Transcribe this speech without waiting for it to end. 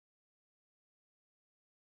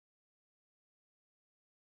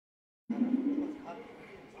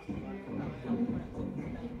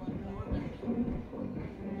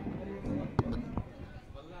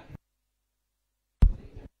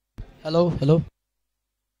Hello.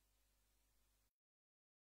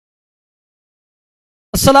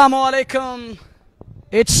 Assalamu alaikum.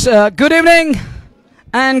 It's good evening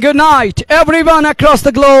and good night, everyone across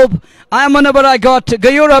the globe. I am whenever I got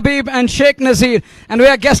Gayur Habib and Sheikh Nazir, and we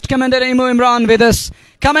are guest commander Imu Imran with us.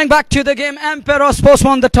 Coming back to the game, Emperos Force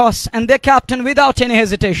won the toss, and their captain, without any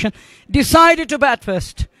hesitation, decided to bat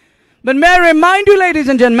first. But may I remind you, ladies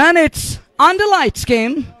and gentlemen, it's under lights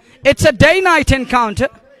game. It's a day-night encounter.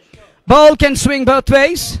 Ball can swing both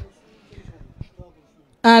ways.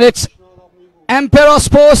 And it's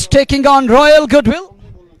Emperos Force taking on Royal Goodwill.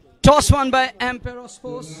 Toss won by Emperos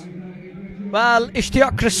Force. Well,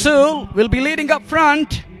 Ishtiaq Rasool will be leading up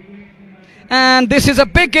front. And this is a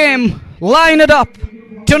big game. Line it up.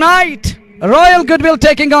 Tonight, Royal Goodwill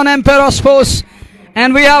taking on Emperos Force.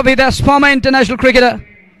 And we are with us former international cricketer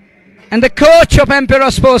and the coach of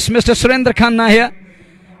Emperos Force, Mr. Surendra Khanna here.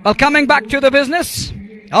 Well, coming back to the business.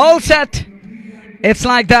 All set. It's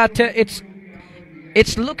like that.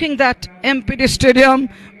 It's looking that empty stadium,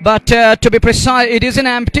 but to be precise, it isn't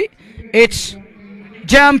empty. It's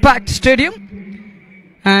jam-packed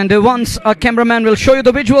stadium. And once our cameraman will show you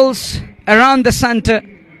the visuals around the center,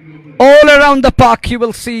 all around the park, you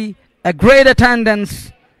will see a great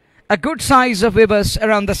attendance, a good size of viewers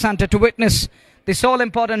around the center to witness this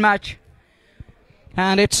all-important match.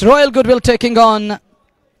 And it's Royal Goodwill taking on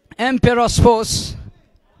Emperos Force.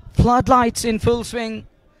 Floodlights in full swing.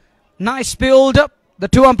 Nice build up. The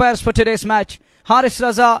two umpires for today's match, Haris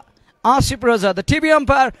Raza, Asif Raza, the TV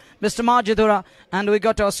umpire, Mr. Majidura, and we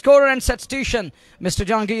got our scorer and statistician, Mr.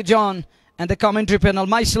 Jangir John, and the commentary panel,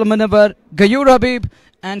 myself Munawar, Gayur Habib,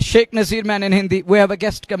 and Sheikh Nazir man in Hindi. We have a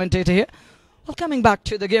guest commentator here. Well, coming back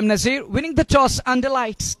to the game, Nazir, winning the toss under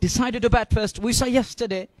lights, decided to bat first. We saw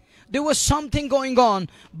yesterday, there was something going on.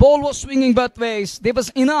 Ball was swinging both ways. There was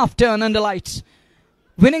enough turn under lights.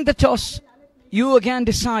 Winning the toss, you again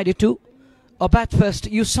decided to bat first.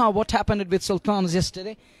 You saw what happened with Sultans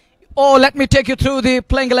yesterday. Oh, let me take you through the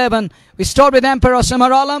playing 11. We start with Emperos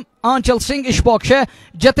Amar Alam, Anchal Singh Ishbokshe,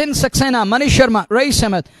 Jatin Saxena, Manish Sharma, Rais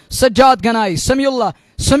Ahmed, Sajjad Ganai, Samiullah,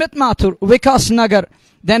 Sumit Mathur, Vikas Nagar,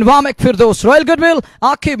 then Wamek Firdos, Royal Goodwill,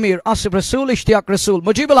 Aqib Mir, Asif Rasool, Ishtiaq Rasool,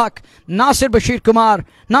 Mujibul Haq, Nasir Bashir Kumar,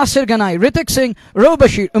 Nasir Ganai, Ritik Singh, Ro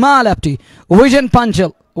Bashir, Umal Apti, Vijan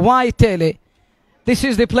Panchal, Y Tele. This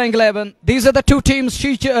is the playing 11. These are the two teams,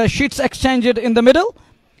 sheets exchanged in the middle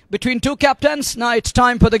between two captains. Now it's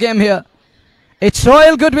time for the game here. It's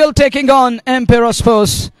Royal Goodwill taking on Emperos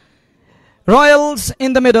Force. Royals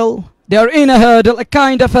in the middle. They are in a hurdle, a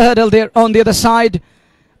kind of a hurdle there on the other side.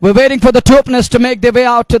 We're waiting for the two openers to make their way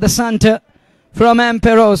out to the center from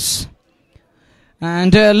Emperos.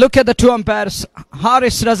 And look at the two umpires,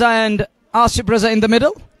 Haris Raza and Asif Raza in the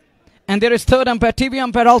middle. And there is third umpire, TV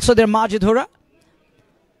umpire also there, Majid Hura.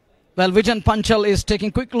 Well, Vijan Panchal is taking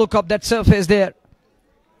a quick look up that surface there.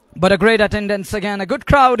 But a great attendance again. A good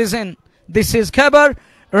crowd is in. This is Khyber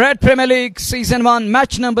Red Premier League Season 1,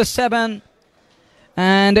 match number 7.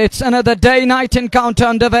 And it's another day-night encounter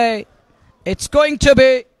underway. It's going to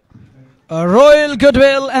be a Royal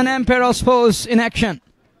Goodwill and Emperos Force in action.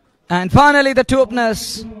 And finally the two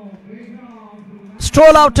openers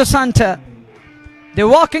stroll out to center. They're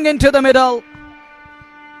walking into the middle.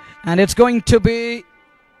 And it's going to be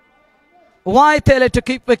Waitele to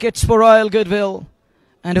keep wickets for Royal Goodwill.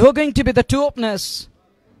 And who are going to be the two openers?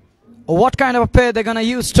 What kind of a pair they're going to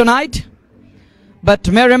use tonight? But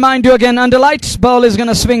may I remind you again, under lights, ball is going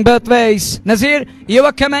to swing both ways. Nazir,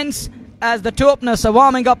 your comments as the two openers are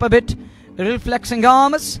warming up a bit, reflexing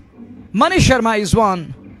arms. Manish Sharma is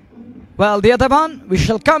one. Well, the other one, we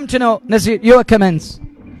shall come to know. Nazir, your comments.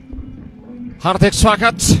 हार्दिक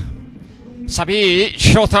स्वागत सभी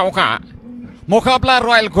श्रोताओं का मुकाबला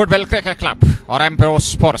royal goodwill cricket club और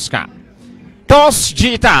एम्पेरोस force का। Toss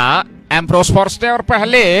जीता एम्पेरोस force ने और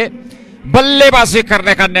पहले बल्लेबाजी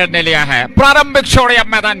करने का निर्णय लिया है। प्रारंभिक छोड़े अब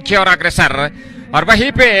मैदान की ओर अग्रसर और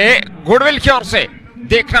वहीं पे गुडविल की ओर से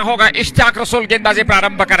देखना होगा इश्तियाक रसूल गेंदबाजी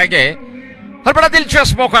प्रारंभ करेंगे और बड़ा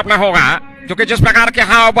दिलचस्प मुकाबला होगा क्योंकि जिस प्रकार के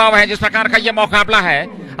हाव भाव है, जिस प्रकार का ये मुकाबला है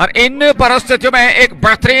और इन परिस्थितियों में एक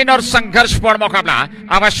बेहतरीन और संघर्षपूर्ण मुकाबला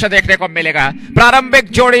अवश्य देखने को मिलेगा।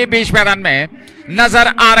 प्रारंभिक जोड़ी बीच मैदान में नजर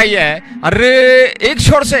आ रही है और एक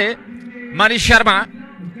छोर से मनीष शर्मा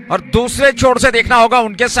और दूसरे छोर से देखना होगा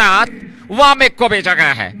उनके साथ वामेक को भेजा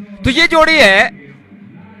गया है। तो ये जोड़ी है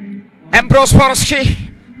एम्पेरोस फोर्स की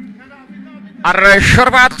और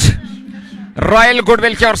शुरुआत रॉयल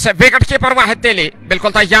गुडविल की ओर से। विकेट कीपर वाहिद तेली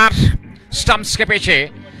बिल्कुल तैयार स्टंप्स के पीछे।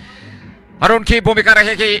 और उनकी भूमिका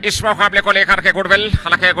रहेगी इस मुकाबले को लेकर के गुडविल।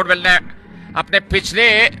 हालांकि गुडविल ने अपने पिछले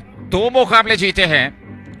 2 मुकाबले जीते हैं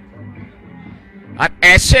और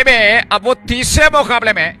ऐसे में अब वो तीसरे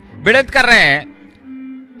मुकाबले में भिड़ंत कर रहे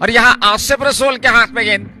हैं और यहां आसिफ रसूल के हाथ में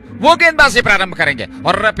गेंद, वो गेंदबाजी प्रारंभ करेंगे।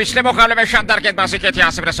 और पिछले मुकाबले में शानदार गेंदबाजी की थी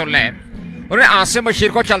आसिफ रसूल ने, उन्होंने आसिम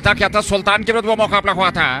बशीर को चलता किया था। सुल्तान के विरुद्ध वो मुकाबला हुआ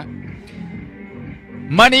था।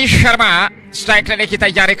 मनीष शर्मा स्ट्राइक लेने की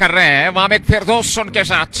तैयारी कर रहे हैं, वामिक फिरदौस उनके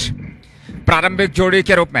साथ प्रारंभिक जोड़ी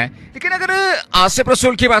के रूप में। लेकिन अगर आसिफ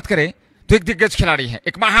रसूल की बात करें तो एक दिग्गज खिलाड़ी है,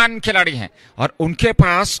 एक महान खिलाड़ी है और उनके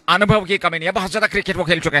पास अनुभव की कमी नहीं है। बहुत ज्यादा क्रिकेट वो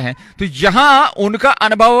खेल चुके हैं, तो यहां उनका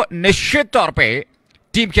अनुभव निश्चित तौर पे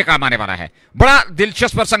टीम के काम आने वाला है। बड़ा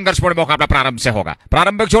दिलचस्प और संघर्षपूर्ण मुकाबला प्रारंभ से होगा।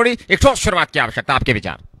 प्रारंभिक जोड़ी एक ठोस शुरुआत की आवश्यकता, आपके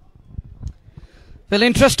विचार? Well,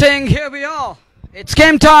 interesting. Here we are. It's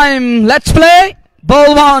game time. Let's play.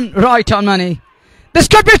 Ball 1, right on money. This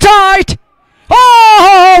could be tight.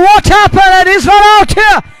 Oh, what happened? It is run out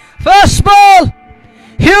here. First ball.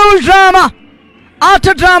 Huge drama.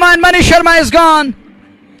 Utter drama, and Mani Sharma is gone.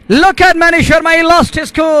 Look at Mani Sharma. He lost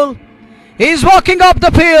his cool. He's walking up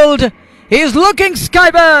the field. He's looking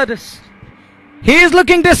skybird. He's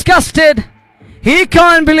looking disgusted. He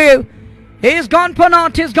can't believe. He's gone for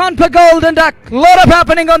naught. He's gone for golden duck. Lot of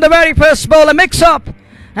happening on the very first ball. A mix-up.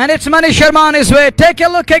 And it's Mani Sharma on his way. Take a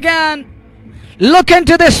look again. Look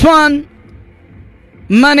into this one.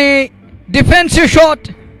 Mani, defensive shot.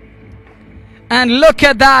 And look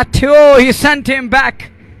at that. Oh, he sent him back.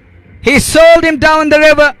 He sold him down the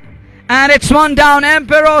river. And it's 1 down.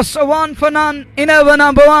 Emperos 1 for none in over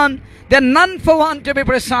number 1. They're none for 1 to be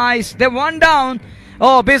precise. They're 1 down.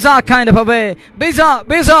 Oh, bizarre kind of a way.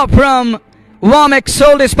 Bizarre from Warmick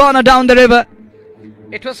sold his partner down the river.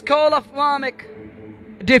 It was call of Warmick.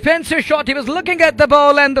 Defensive shot. He was looking at the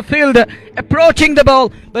ball and the fielder approaching the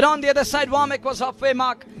ball. But on the other side, Warmick was halfway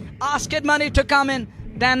mark. Asked Mani to come in.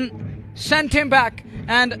 Then sent him back.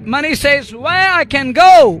 And Mani says, where I can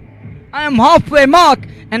go? I am halfway mark.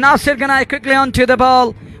 And now Sirganai quickly onto the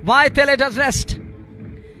ball. Vaitele does rest.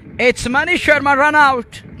 It's Mani Sharma run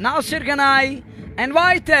out. Now Sirganai and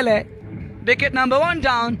Vaitele. Wicket number 1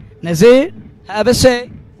 down. Nazir, have a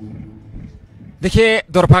say. देखिए,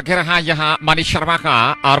 दुर्भाग्य रहा यहाँ मनीष शर्मा का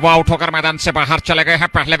और वो out होकर मैदान से बाहर चले गए हैं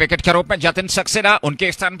पहले विकेट के रूप में। जतिन सक्सेना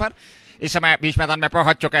उनके स्थान पर इस समय बीच मैदान में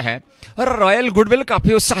पहुंच चुके हैं और रॉयल गुडविल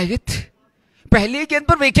काफी उत्साहित। पहली गेंद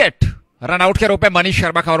पर विकेट रन आउट के रूप में मनीष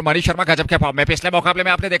शर्मा का, और मनीष शर्मा गजब के फॉर्म में। पिछले मुकाबले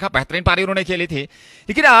में आपने देखा बेहतरीन पारी उन्होंने खेली थी,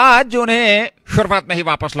 लेकिन आज उन्हें शुरुआत में ही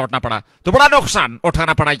वापस लौटना पड़ा, तो बड़ा नुकसान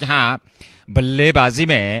उठाना पड़ा यहाँ बल्लेबाजी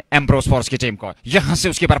में एम्प्रोस फोर्स की टीम को। यहां से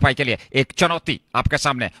उसकी भरपाई के लिए एक चुनौती आपके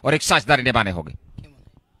सामने और एक साझेदारी निभाने होगी।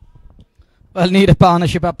 Well, need a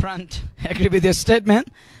partnership up front. Agree with your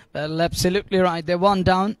statement. Well, absolutely right. They're 1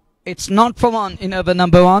 down. It's not for 1 in over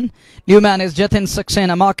number 1. New man is Jatin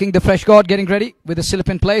Saxena marking the fresh guard, getting ready with the slip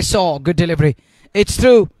in place. Oh, good delivery. It's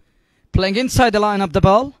through. Playing inside the line of the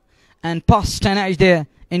ball and past an edge there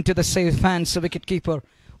into the safe hands of wicket keeper.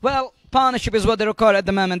 Well, partnership is what they require at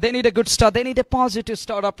the moment. They need a good start. They need a positive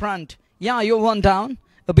start up front. Yeah, you're 1 down.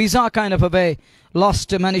 A bizarre kind of a way. Lost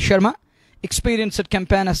to Mani Sharma. Experienced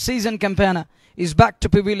campaigner, seasoned campaigner is back to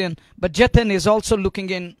pavilion. But Jatin is also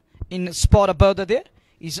looking in spot above there.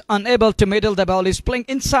 He's unable to middle the ball. He's playing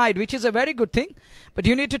inside, which is a very good thing. But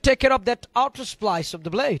you need to take care of that outer splice of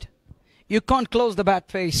the blade. You can't close the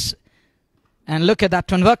bat face. And look at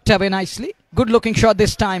that one. Worked away nicely. Good looking shot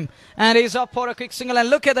this time. And he's up for a quick single.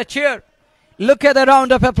 And look at the cheer. Look at the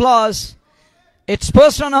round of applause. It's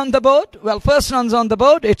first run on the board. Well, first run's on the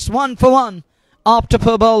board. It's 1 for 1. After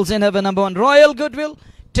 4 balls in over number 1. Royal Goodwill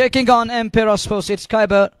taking on Emperos Force. It's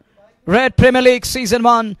Khyber. Red Premier League Season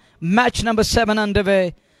 1. Match number 7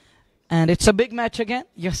 underway. And it's a big match again.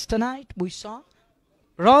 Yes, tonight we saw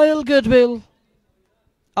Royal Goodwill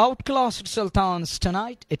outclassed Sultans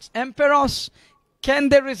tonight. It's Emperos. Can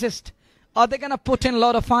they resist? Are they going to put in a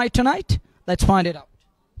lot of fight tonight? Let's find it out.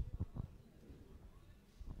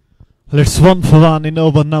 It's 1 for 1 in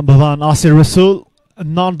over number 1. Asir Rasul,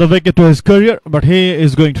 not the wicket to his career, but he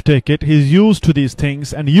is going to take it. He's used to these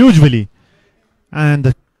things, and usually, and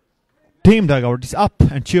the team dugout is up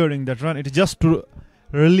and cheering that run. It is just to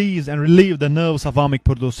release and relieve the nerves of Amik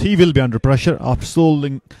Purdus. He will be under pressure after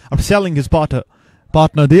selling his partner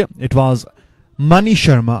there. It was Mani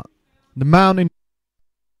Sharma, the man in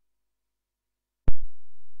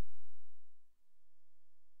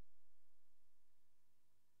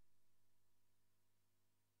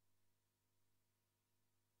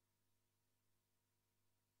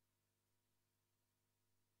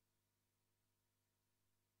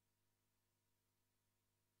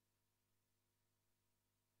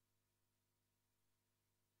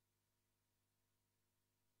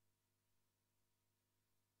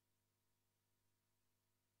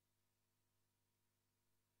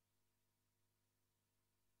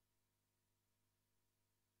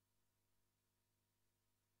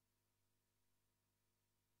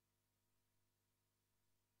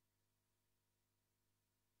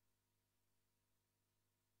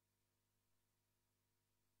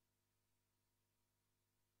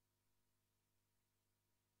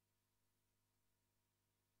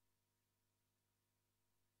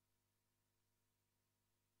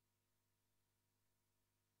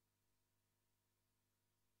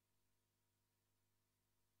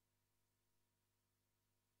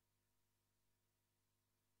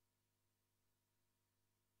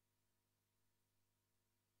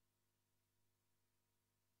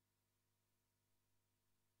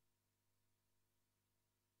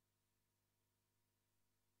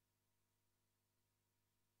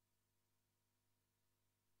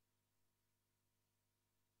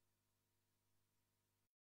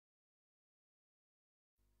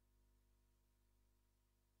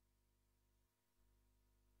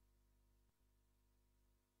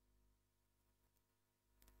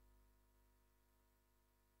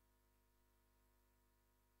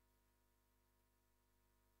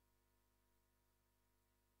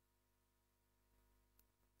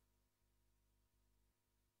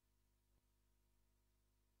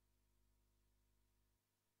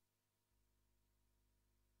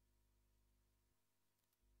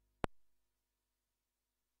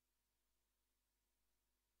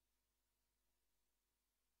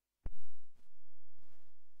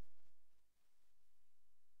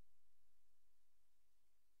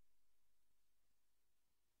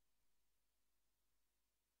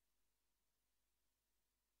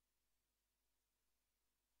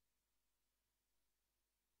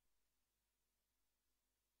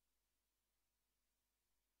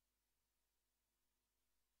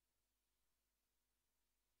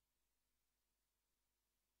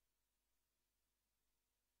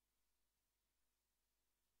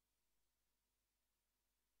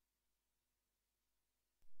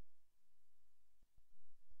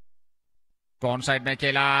कौन side में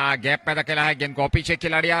खेला, gap पैदा खेला है गेंद को, पीछे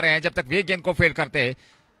खिलाड़ी आ रहे हैं, जब तक वे गेंद को फील्ड करते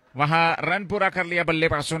वहां रन पूरा कर लिया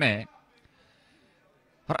बल्लेबाजों ने।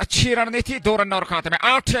 और अच्छी रणनीति, 2 रन और खाते में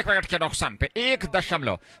 8 विकेट के नुकसान पे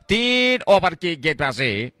 1.3 ओवर की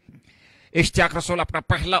गेंदबाजी। इश्तियाक रसूल अपना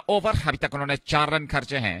पहला ओवर, अभी तक उन्होंने 4 रन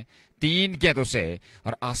खर्चे हैं 3 गेंदों से।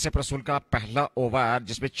 और आसिफ रसूल का पहला ओवर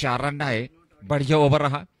जिसमें 4 रन आए, बढ़िया ओवर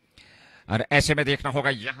रहा। और ऐसे में देखना होगा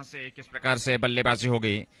यहां से किस प्रकार से बल्लेबाजी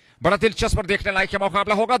होगी। बड़ा दिलचस्प और देखने लायक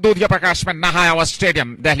मुकाबला होगा। दूधिया प्रकाश में नहाया हुआ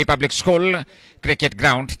stadium, Delhi public school cricket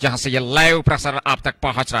ground, जहां से यह लाइव प्रसारण आप तक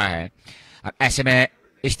पहुंच रहा है। और ऐसे में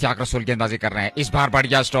इश्तियाक रसूल गेंदबाजी कर रहे हैं। इस बार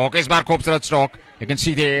बढ़िया स्ट्रोक, इस बार खूबसूरत स्ट्रोक, लेकिन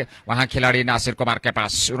सीधे वहां खिलाड़ी नासिर कुमार के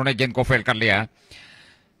पास, उन्होंने गेंद को फील्ड कर लिया।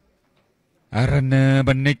 रन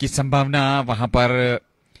बनने की संभावना वहां पर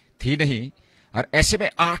थी नहीं। और ऐसे में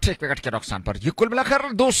 8 विकेट के नुकसान पर यह कुल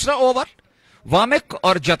मिलाकर दूसरा ओवर वामिक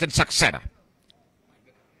और जतिन सक्सेना।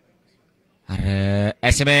 और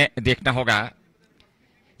ऐसे में देखना होगा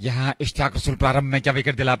यहां इश्तियाक रसूल प्रारंभ में क्या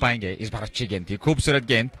विकेट दिला पाएंगे। इस बार अच्छी गेंद थी, खूबसूरत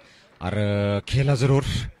गेंद, और खेला जरूर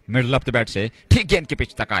मिडल ऑफ द बैट से, ठीक गेंद के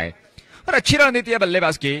पिच तक आए। और अच्छी रणनीति है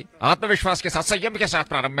बल्लेबाज की, आत्मविश्वास के साथ, संयम के साथ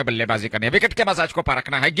प्रारंभ में बल्लेबाजी करनी है, विकेट के मजाज को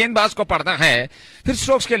परखना है, गेंदबाज को पढ़ना है, फिर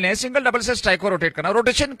स्ट्रोक्स खेलने, सिंगल डबल से स्ट्राइक को रोटेट करना।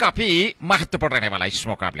 रोटेशन काफी महत्वपूर्ण रहने वाला है इस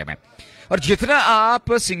मुकाबले में। और जितना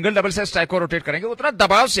आप सिंगल डबल से स्ट्राइक को रोटेट करेंगे, उतना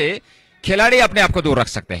दबाव से खिलाड़ी अपने आप को दूर रख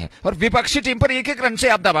सकते हैं और विपक्षी टीम पर 1-1 रन से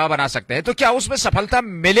आप दबाव बना सकते हैं। तो क्या उसमें सफलता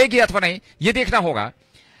मिलेगी अथवा नहीं, ये देखना होगा।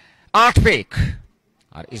 8 पे 1।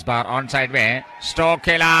 और इस बार ऑन साइड में स्ट्रोक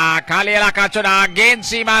खेला, खाली इलाका चुना, गेंद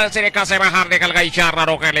सीमा से रेखा से बाहर निकल गई 4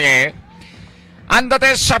 रनों के लिए।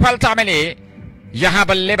 अंततः सफलता मिली यहां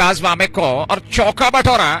बल्लेबाज वामिक को, और चौका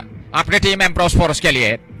बटोरा अपनी टीम एम्पेरोस फोर्स के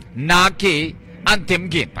लिए, ना कि अंतिम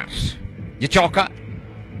गेंद पर ये चौका।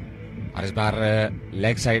 और इस बार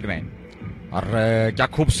लेग साइड में, और क्या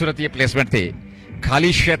खूबसूरत ये प्लेसमेंट थी,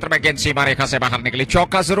 खाली क्षेत्र में गेंद सीमा रेखा से बाहर निकली,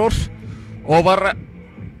 चौका जरूर। ओवर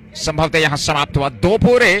संभवतः यहां समाप्त हुआ 2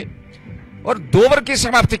 पूरे, और 2 ओवर की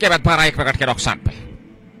समाप्ति के बाद 12 विकेट के नुकसान पे।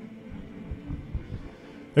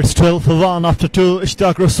 It's 12 for 1 after 2.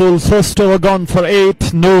 Ishtiaq Rasool's first over gone for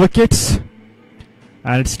 8, no wickets.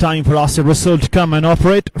 And it's time for Asif Rasool to come and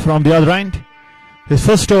operate from the other end. His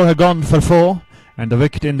first over had gone for 4, and the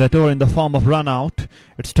wicket in that over in the form of run out.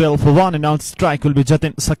 It's 12 for 1, and now strike will be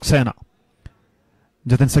Jatin Saxena.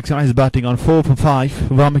 Jatin Saxena is batting on 4 for 5.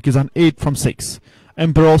 Vamik is on 8 from 6.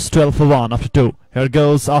 Emperos 12 for 1 after 2. Here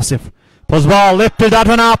goes Asif. Post ball, lifted that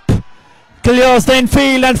one up. Clears the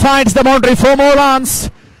infield and finds the boundary for more runs.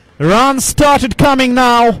 Runs started coming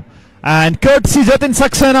now. And courtesy Jatin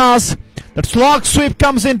Saxena's, that slog sweep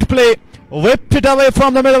comes into play. Whipped it away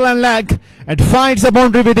from the middle and leg, and finds the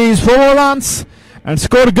boundary with these 4 more runs. And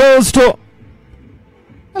score goes to,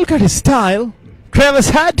 look at his style, Travis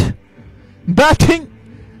Head batting,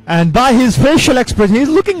 and by his facial expression he's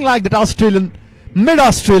looking like that Australian,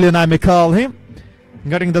 mid-Australian I may call him,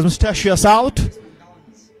 getting the moustachios out,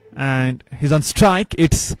 and he's on strike.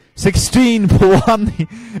 It's 16 for 1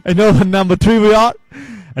 and over number 3 we are,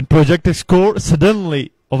 and projected score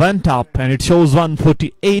suddenly went up, and it shows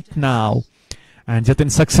 148 now. And Jatin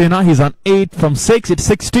Saxena, he's on 8 from 6. It's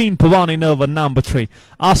 16 for 1 in over number 3.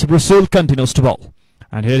 Asif Rasool continues to bowl.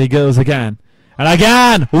 And here he goes again. And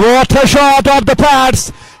again, what a shot off the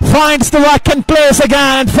pads. Finds the vacant place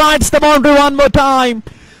again. Finds the boundary one more time.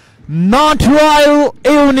 Not Royal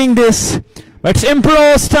evening this. But it's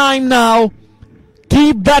Emperos time now.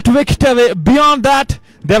 Keep that wicket away. Beyond that,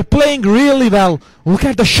 they're playing really well. Look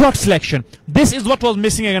at the shot selection. This is what was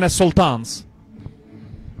missing against Sultans.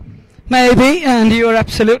 Maybe, and you're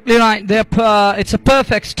absolutely right. It's a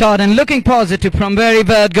perfect start and looking positive from very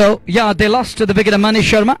word go. Yeah, they lost to the wicket of Manish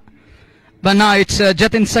Sharma, but now it's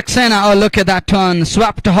Jatin Saxena. Oh, look at that turn.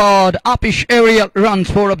 Swept hard, uppish aerial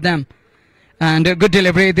runs, 4 of them. And a good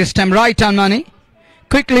delivery this time, right on money.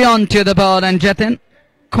 Quickly onto the ball, and Jatin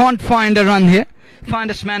can't find a run here. Find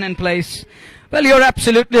his man in place. Well, you're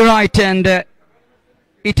absolutely right, and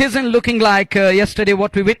it isn't looking like yesterday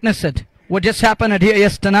what we witnessed. What just happened here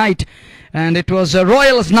yesterday night, and it was a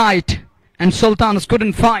Royals night, and Sultans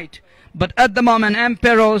couldn't fight. But at the moment,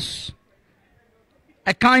 Emperos,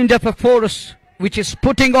 a kind of a force which is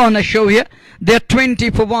putting on a show here. They're 20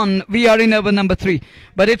 for 1. We are in over number 3.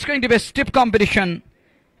 But it's going to be a stiff competition,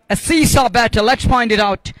 a seesaw battle. Let's find it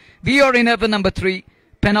out. We are in over number 3.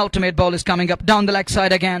 Penultimate ball is coming up down the leg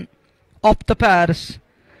side again. Off the pads,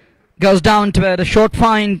 goes down to the short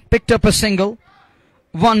fine, picked up a single.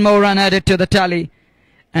 1 more run added to the tally,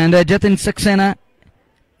 and Jatin Saxena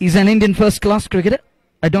is an Indian first-class cricketer.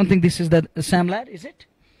 I don't think this is the Sam Ladd, is it?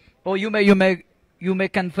 Or you may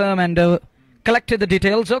confirm and collected the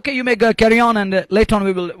details. Okay, you may carry on, and later on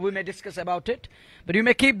we may discuss about it. But you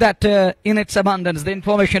may keep that in its abundance, the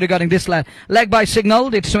information regarding this leg. Leg by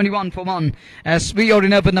signaled, it's 21 for 1. As we are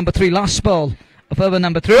in over number 3, last ball of over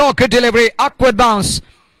number 3. Oh, good delivery, awkward bounce.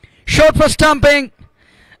 Short for stumping.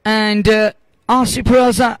 And RC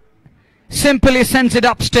Peraza simply sends it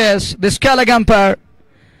upstairs. This Skellig umpire.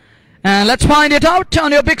 And let's find it out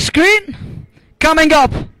on your big screen. Coming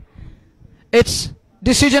up, it's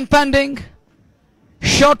decision pending.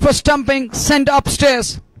 Short for stumping, sent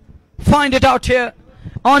upstairs. Find it out here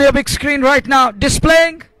on your big screen right now,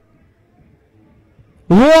 displaying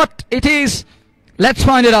what it is. Let's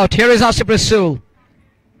find it out. Here is Asif Rasool.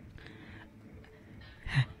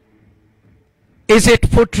 Is it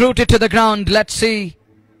foot rooted to the ground? Let's see.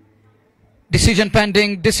 Decision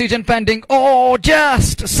pending, decision pending. Oh,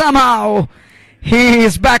 just somehow he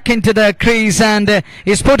is back into the crease, and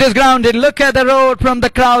he's put his ground in. Look at the roar from the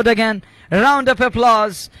crowd again. A round of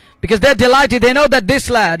applause, because they're delighted. They know that this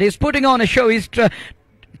lad is putting on a show. He's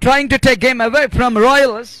trying to take game away from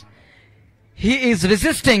Royals. He is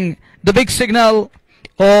resisting the big signal.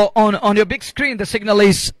 Or on your big screen, the signal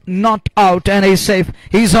is not out and he's safe.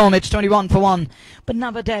 He's home. It's 21 for 1. But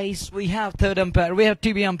nowadays, we have third umpire. We have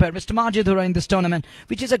TV umpire, Mr. Majidura, in this tournament,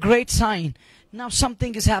 which is a great sign. Now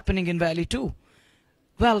something is happening in Valley too.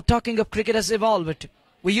 Well, talking of cricket has evolved.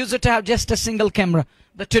 We used to have just a single camera.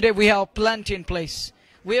 But today we have plenty in place.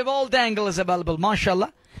 We have all the angles available,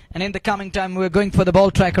 mashallah. And in the coming time, we're going for the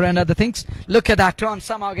ball tracker and other things. Look at that one.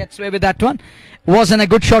 Somehow gets away with that one. Wasn't a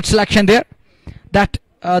good shot selection there. That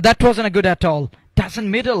wasn't a good at all.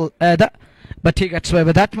 Doesn't middle but he gets away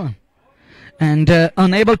with that one. And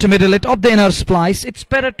unable to middle it up the inner splice. It's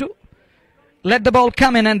better to let the ball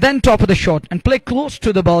come in and then top of the shot and play close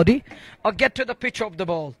to the body or get to the pitch of the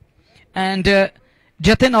ball. And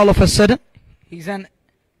Jatin, all of a sudden, he's an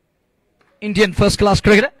Indian first-class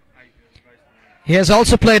cricketer. He has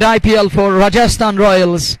also played IPL for Rajasthan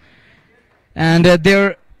Royals. And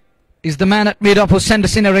there is the man at mid-off who sent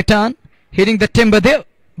us in a return, hitting the timber there.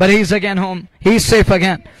 But he's again home. He's safe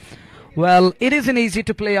again. Well, it isn't easy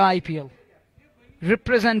to play IPL.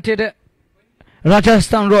 Represented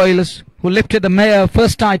Rajasthan Royals, who lifted the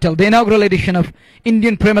first title, the inaugural edition of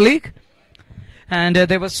Indian Premier League. And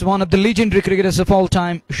there was one of the legendary cricketers of all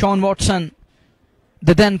time, Sean Watson,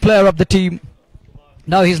 the then player of the team.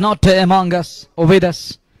 Now he's not among us or with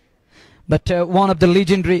us, but one of the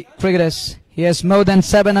legendary cricketers. He has more than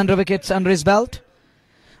 700 wickets under his belt.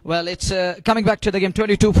 Well, it's coming back to the game,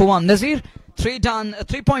 22 for 1. Nazir, 3 done,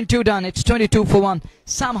 3.2 done, it's 22 for 1.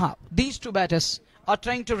 Somehow, these two batters are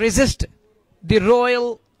trying to resist the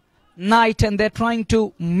Royal Knight, and they're trying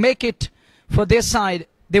to make it for their side.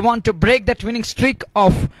 They want to break that winning streak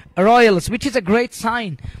of Royals, which is a great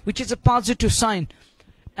sign, which is a positive sign.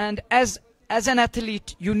 And as an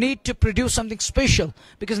athlete, you need to produce something special,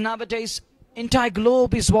 because nowadays, entire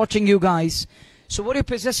globe is watching you guys. So what you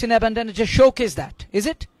possess in abundance, just showcase that, is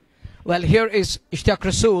it? Well, here is Ishtaq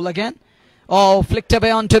Rasool again. Oh, flicked away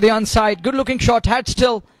onto the onside. Good looking shot, had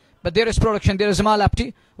still. But there is production. There is Amal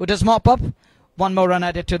Apti, who does mop up. One more run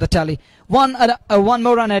added to the tally. One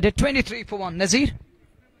more run added, 23 for 1. Nazir,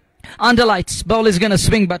 under lights, ball is going to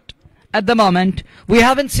swing, but at the moment, we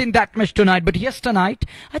haven't seen that much tonight. But yesterday,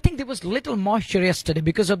 I think there was little moisture yesterday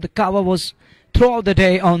because of the cover was throughout the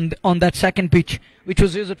day on that second pitch, which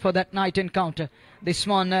was used for that night encounter. This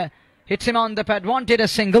one hits him on the pad, wanted a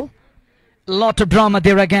single. Lot of drama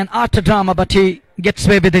there again, utter drama, but he gets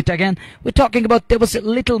away with it again. We're talking about there was a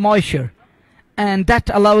little moisture, and that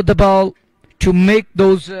allowed the ball to make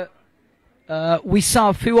those. We saw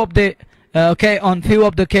a few of the on few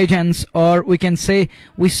of the occasions, or we can say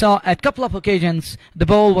we saw at a couple of occasions the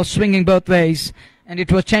ball was swinging both ways, and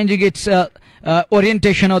it was changing its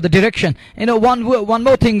orientation or the direction. You know, one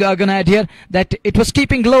more thing I'm gonna add here, that it was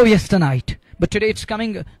keeping low yesterday night, but today it's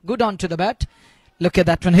coming good onto the bat. Look at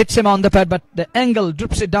that one, hits him on the pad, but the angle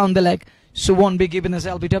drips it down the leg, so won't be given as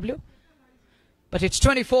LBW. But it's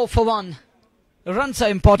 24 for 1. Runs are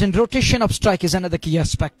important. Rotation of strike is another key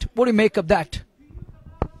aspect. What do you make of that?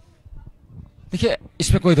 देखिए,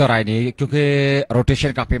 इसमें कोई दो राय नहीं, क्योंकि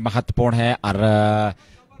rotation काफी महत्वपूर्ण है। और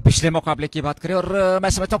पिछले मुकाबले की बात करें, और मैं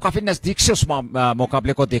समझता हूँ काफी नजदीक से उस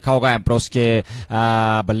मुकाबले को देखा होगा एम्प्रोस के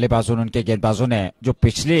बल्लेबाजों ने, उनके गेंदबाजों ने, जो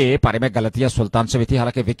पिछले पारी में गलतियां सुल्तान से हुई थी।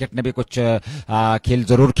 हालांकि विकेट ने भी कुछ खेल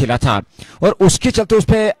जरूर खेला था, और उसके चलते उस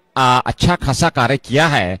पे अच्छा खासा कार्य किया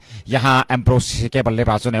है यहाँ एम्प्रोस के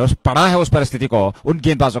बल्लेबाजों ने, उस पढ़ा है उस परिस्थिति को, उन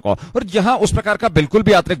गेंदबाजों को, और यहाँ उस प्रकार का बिल्कुल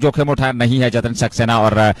भी अतिरिक्त जोखिम उठाया नहीं है जतिन सक्सेना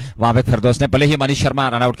और वहां पे फिरदौस ने। भले ही मनीष शर्मा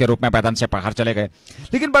रनआउट के रूप में मैदान से बाहर चले गए,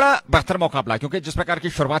 लेकिन बड़ा बेहतर मुकाबला, क्योंकि जिस प्रकार की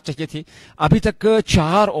शुरुआत चाहिए थी, अभी तक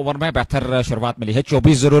 4 ओवर में बेहतर शुरुआत मिली है।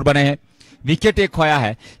 24 जरूर बने हैं, विकेट एक खोया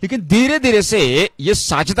है, लेकिन धीरे धीरे से ये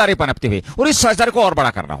साझेदारी पनपती हुई, और इस साझेदारी को और बड़ा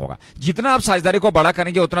करना होगा। जितना आप साझेदारी को बड़ा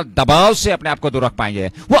करेंगे उतना दबाव से अपने आप को दूर रख पाएंगे,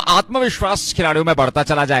 वो आत्मविश्वास खिलाड़ियों में बढ़ता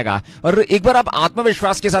चला जाएगा। और एक बार आप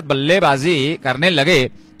आत्मविश्वास के साथ बल्लेबाजी करने लगे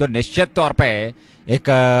तो निश्चित तौर पे एक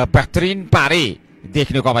बेहतरीन पारी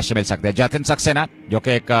देखने को अवश्य मिल सकते हैं। जतिन सक्सेना जो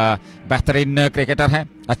कि एक बेहतरीन क्रिकेटर है,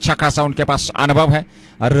 अच्छा खासा उनके पास अनुभव है,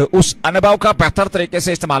 और उस अनुभव का बेहतर तरीके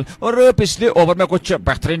से इस्तेमाल, और पिछले ओवर में कुछ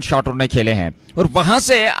बेहतरीन शॉट उन्होंने खेले हैं, और वहां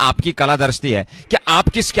से आपकी कला दर्शती है कि आप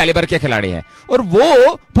किस कैलिबर के खिलाड़ी हैं, और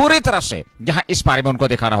वो पूरी तरह से यहां इस पारी में उनको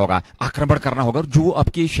दिखाना होगा, आक्रमण करना होगा, और जो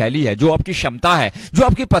आपकी शैली है, जो आपकी क्षमता है, जो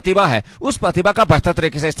आपकी प्रतिभा है, उस प्रतिभा का बेहतर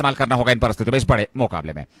तरीके से इस्तेमाल करना होगा इन परिस्थितियों में, इस बड़े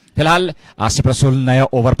मुकाबले में। फिलहाल आसिफ रसूल नया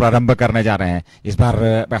ओवर प्रारंभ करने जा रहे हैं, इस बार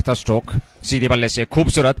बेहतर स्ट्रोक सीधे बल्ले से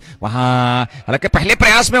खूबसूरत, वहां हालांकि पहले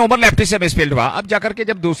प्रयास में उमर लेफ्टी से मिसफील्ड हुआ, अब जाकर के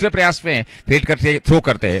जब दूसरे प्रयास में फील्ड करते थ्रो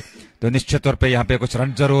करते तो निश्चित तौर पे यहां पे कुछ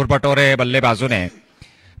रन जरूर बटोरे बल्लेबाजों ने।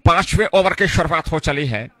 5वें ओवर की शुरुआत हो चली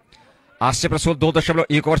है। आसिफ रसूल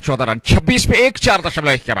 2.1 ओवर 14 रन, 26 पे 1,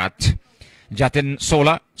 4.1 के बाद जतिन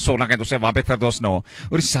 16 के दूसरे, वहां पे फिरदौस 9,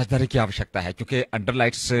 और इस साझेदारी की आवश्यकता है क्योंकि अंडर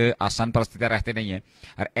लाइट्स आसान परिस्थितियां रहती नहीं है,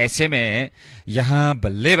 और ऐसे में यहां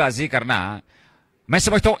बल्लेबाजी करना मैं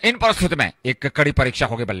समझता हूं इन परिस्थितियों में एक कड़ी परीक्षा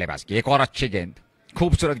होगी बल्लेबाज की। एक और अच्छी गेंद,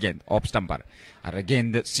 खूबसूरत गेंद ऑफ स्टंप पर, और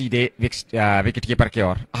गेंद सीधे विकेट कीपर की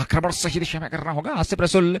ओर, आक्रमण सही दिशा में करना होगा। आसिफ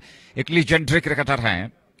रसूल एक लीजेंडरी क्रिकेटर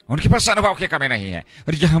हैं, उनके पास अनुभव की कमी नहीं है,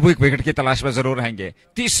 और यहां वो एक विकेट की तलाश में जरूर रहेंगे।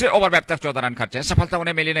 तीसरे ओवर में अब तक 14 रन खर्चे, सफलता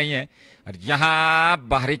उन्हें मिली नहीं है, और यहां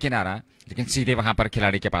बाहरी किनारा, लेकिन सीधे वहां पर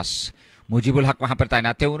खिलाड़ी के पास मुजीबुल हक वहां पर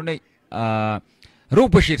तैनात थे, उन्होंने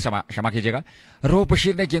रूप बशीर, क्षमा कीजिएगा, रूप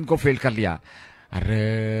बशीर ने गेंद को फील्ड कर लिया।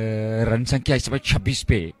 अरे रन संख्या इस समय 26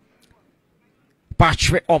 पे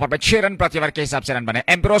 5वें ओवर में 6 रन प्रति ओवर के हिसाब से रन बने।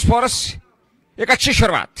 एम्पेरोस फोर्स एक अच्छी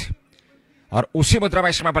शुरुआत, और उसी मुद्रा में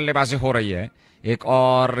इस समय बल्लेबाजी हो रही है। एक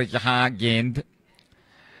और यहां गेंद,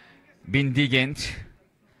 बिंदी गेंद,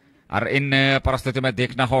 और इन परिस्थितियों में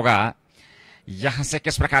देखना होगा यहां से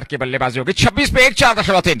किस प्रकार की बल्लेबाजी होगी। 26 पे 1,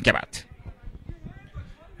 4.3 के बाद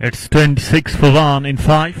It's 26 for 1 in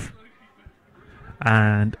 5.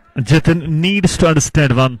 And Jatin needs to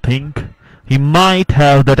understand one thing. He might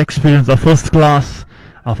have that experience of first class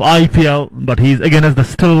of IPL, but he's again as the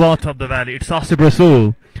stalwart of the valley. It's Asif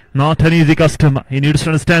Rasool, not an easy customer. He needs to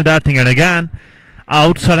understand that thing. And again,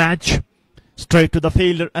 outside edge, straight to the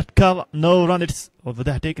fielder at cover. No run. It's over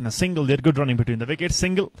there taken a single. They're good running between the wickets.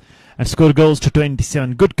 Single. And score goes to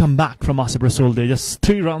 27. Good comeback from Asif Rasool. They're just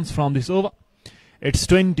 3 runs from this over. It's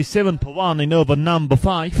 27 for 1 in over number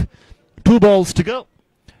 5. 2 balls to go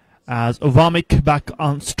as Vamik back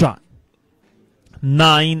on strike.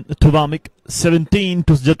 9 to Vamik, 17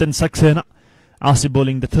 to Jatin Saxena. Asif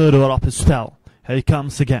bowling the third over of his spell. Here he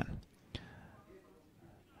comes again.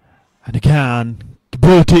 And again,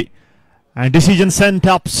 beauty. And decision sent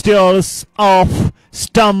upstairs off.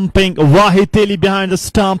 Stumping Wahid Ali behind the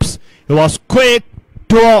stumps. He was quick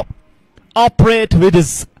to operate with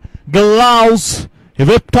his gloves. He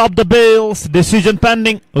whipped up the bails. Decision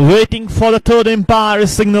pending. Waiting for the third umpire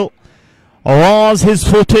signal. Was his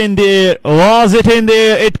foot in the air? Was it in the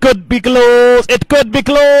air? It could be close. It could be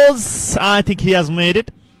close. I think he has made it.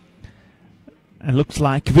 It looks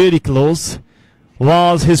like very close.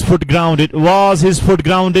 Was his foot grounded? Was his foot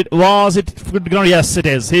grounded? Was it foot grounded? Yes, it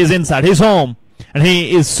is. He is inside. He's home. And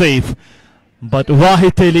he is safe. But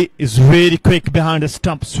Wahid Ali is very quick behind the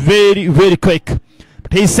stumps. Very, very quick.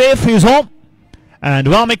 But he's safe. He's home. And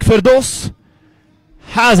Vamik Firdaus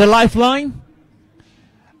has a lifeline.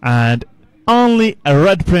 And only a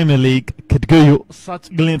Red Premier League could give you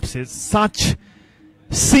such glimpses, such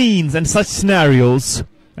scenes and such scenarios.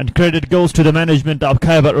 And credit goes to the management of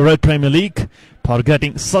Khyber Red Premier League for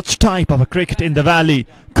getting such type of a cricket in the valley.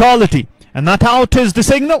 Quality. And that out is the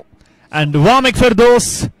signal. And Vamik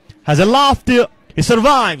Firdaus has a laugh there. He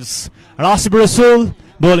survives. And Asif Rasool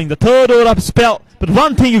bowling the third over of his spell. But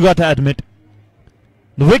one thing you got to admit.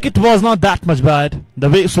 The wicket was not that much bad. The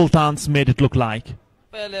way Sultans made it look like.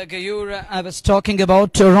 Well, Gayur, I was talking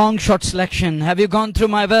about wrong shot selection. Have you gone through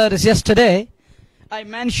my words yesterday? I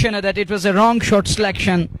mentioned that it was a wrong shot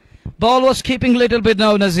selection. Ball was keeping little bit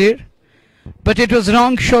now, Nazir. But it was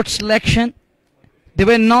wrong shot selection. They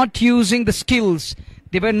were not using the skills.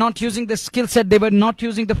 They were not using the skill set. They were not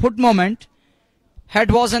using the foot movement. Head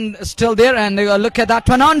wasn't still there, and look at that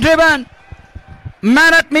one. Undriven.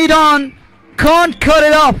 Man at mid-on. Can't cut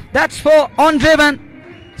it off. That's for Undriven.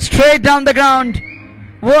 Straight down the ground.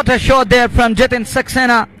 What a shot there from Jatin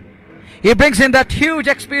Saxena. He brings in that huge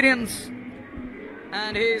experience.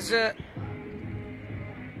 And he's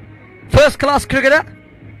first-class cricketer.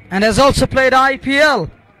 And has also played IPL.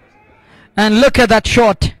 And look at that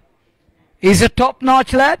shot. He's a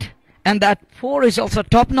top-notch lad. And that 4 is also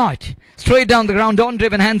top-notch. Straight down the ground,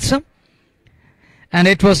 Undriven, handsome. And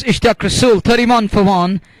it was Ishtaq Rasool, 31 for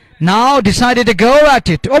 1. Now decided to go at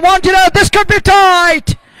it. Oh, wanted out. This could be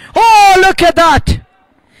tight. Oh, look at that.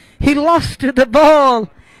 He lost the ball.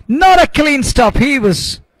 Not a clean stop. He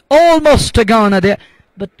was almost a goner there.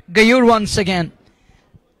 But Gayur once again.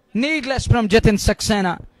 Needless from Jatin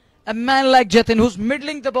Saxena. A man like Jatin who's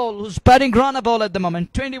middling the ball, who's batting run a ball at the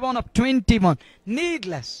moment. 21 of 21.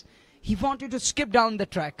 Needless. He wanted to skip down the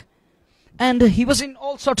track. And he was in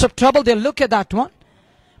all sorts of trouble there. Look at that one.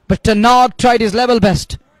 But Nog tried his level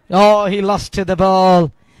best. Oh, he lost the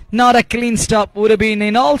ball. Not a clean stop. Would have been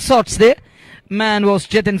in all sorts there. Man was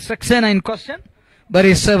Jatin Saxena in question. But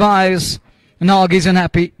he survives. Nog is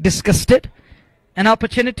unhappy. Disgusted. An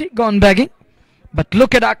opportunity gone begging. But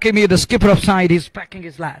look at Akimi, the skipper of side. He's packing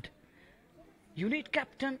his lad. You need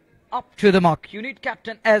captain up to the mark. You need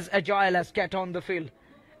captain as agile as cat on the field.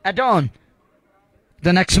 Adon.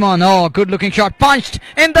 The next one. Oh, good looking shot. Punched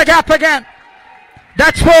in the gap again.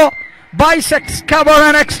 That's for bisects, cover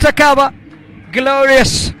and extra cover.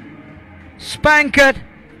 Glorious. Spankered,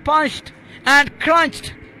 punched and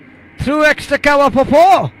crunched through extra cover for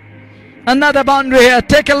 4. Another boundary here.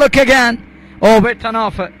 Take a look again. Oh, with an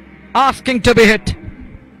offer. Asking to be hit.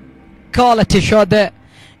 Quality shot there.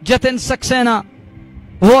 Jatin Saxena.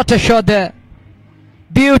 What a shot there.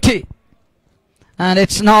 Beauty. And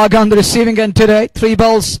it's Nog on the receiving end today. 3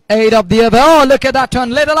 balls, 8 of the other. Oh, look at that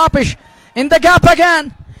one. Little uppish. In the gap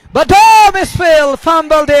again. But oh, misfield.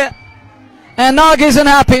 Fumble there. And Nog isn't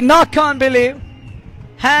happy. Nog can't believe.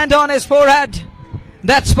 Hand on his forehead.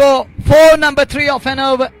 That's for 4, number 3 of an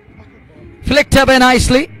over. Flicked away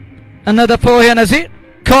nicely. Another 4 here, Nazir.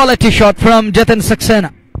 Quality shot from Jatin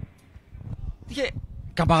Saxena. ये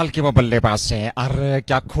कमाल के वो बल्लेबाज है और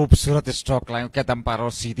क्या खूबसूरत stroke लाए कदम पर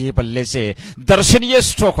और सीधे बल्ले से दर्शनीय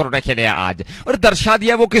स्ट्रोक उन्होंने खेले आज और दर्शा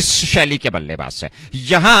दिया वो किस शैली के बल्लेबाज है।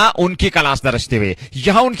 यहाँ उनकी कलास दरसते हुए,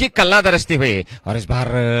 यहाँ उनकी कला दरसते हुए और इस बार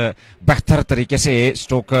बेहतर तरीके से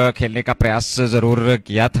स्ट्रोक खेलने का प्रयास जरूर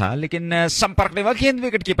किया था, लेकिन संपर्क ने गेंद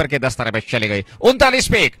विकेट कीपर के दस्ताने में चले गए। 39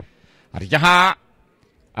 पे 1 और यहाँ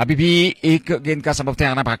अभी भी एक गेंद का संभवतः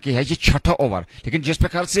आना बाकी है। ये 6ठा ओवर, लेकिन जिस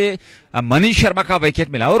प्रकार से मनीष शर्मा का विकेट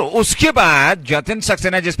मिला और उसके बाद जतिन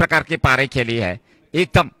सक्सेना जिस प्रकार की पारी खेली है,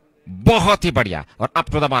 एकदम बहुत ही बढ़िया। और अप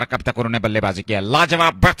टू द मार्क अब तक उन्होंने बल्लेबाजी किया,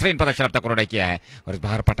 लाजवाब बेहतरीन प्रदर्शन अब तक उन्होंने किया है। और इस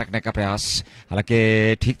बार पटकने का प्रयास,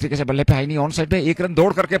 हालांकि ठीक तरीके से बल्ले पे आई नहीं, ऑन साइड पे 1 रन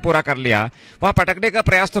दौड़ करके पूरा कर लिया। वहां पटकने का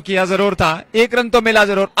प्रयास तो किया जरूर था, 1 रन तो मिला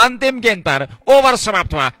जरूर। अंतिम गेंद पर ओवर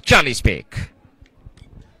समाप्त हुआ 40 पे 1।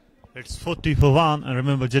 It's 40 for 1, and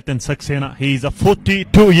remember Jatin Saxena, he's a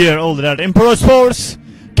 42-year-old at Emperos Force.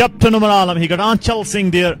 Captain Umar Alam, he got Anchal Singh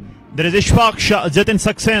there. There is Ishfaq Shah, Jatin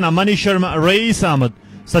Saxena, Manish Sharma, Rais Ahmed,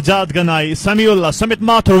 Sajjad Ganai, Samiullah, Samit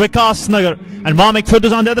Mathur, Vikas Nagar, and Mamik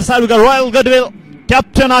Firdus on the other side. We got Royal Goodwill,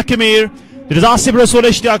 Captain Akimir. There is Asif Rasool,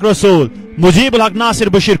 Ishtaq Rasool, Mujib Al Haq, Nasir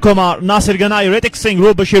Bashir Kumar, Nasir Ganai, Ritik Singh,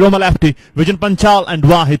 Rob Bashir, Omar Lefty, Vijan Panchal, and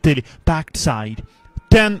Wahid Tili. Packed side.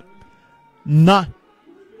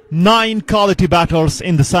 9 quality batters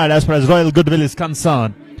in the side as far as Royal Goodwill is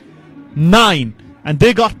concerned. 9. And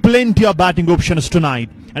they got plenty of batting options tonight.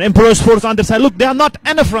 And Emperos Force on their side. Look, they have not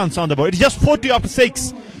enough runs on the board. It's just 40 after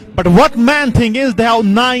 6. But what man thing is, they have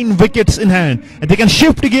 9 wickets in hand. And they can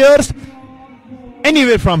shift gears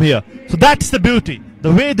anywhere from here. So that's the beauty.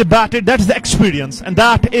 The way they batted, that's the experience. And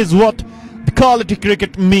that is what the quality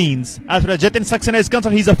cricket means. As far as Jatin Saxena is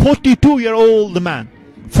concerned, he's a 42-year-old man.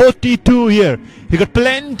 42 year. He got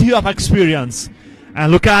plenty of experience.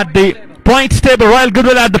 And look at the points table. Royal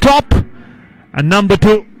Goodwill at the top. And number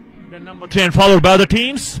 2. Then number 3 and followed by other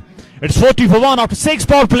teams. It's 40 for 1 after 6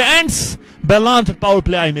 power play ends. Balanced power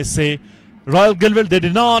play, I may say. Royal Goodwill, they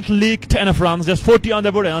did not leak enough runs. Just 40 on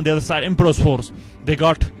the board, and on the other side, Emperos Force. They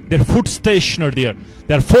got their foot stationed there.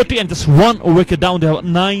 They are 40 and just 1 wicket down. They have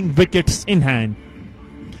 9 wickets in hand.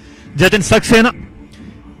 Jatin Saxena,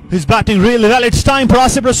 he's batting really well. It's time for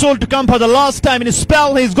Asif Rasool to come for the last time in his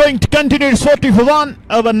spell. He's going to continue. It's 40 for 1.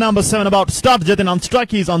 Over number 7 about to start. Jatin on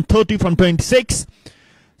strike. He's on 30 from 26.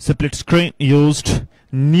 Split screen used.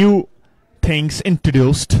 New things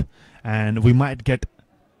introduced. And we might get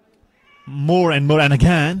more and more. And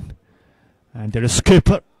again. And there is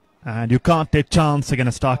skipper. And you can't take chance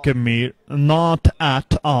against Akib Mir. Not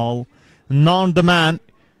at all. Not the man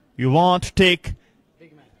you want to take.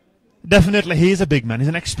 Definitely, he is a big man. He's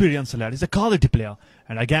an experienced lad. He's a quality player.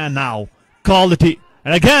 And again now, quality.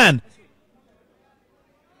 And again.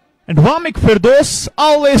 And Wamik Firdos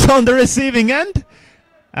always on the receiving end.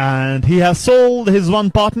 And he has sold his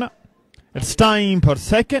one partner. It's time for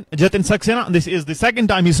second. Jatin Saxena. This is the second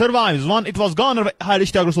time he survives. One, it was gone.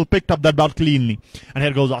 Ishtiaq Rasul picked up that ball cleanly. And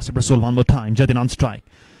here goes Asif Rasul one more time. Jatin on strike.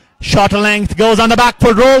 Shorter length, goes on the back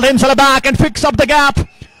foot, rolled himself back and fixed up the gap.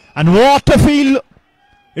 And what a feel.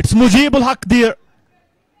 It's Mujibul Haq there.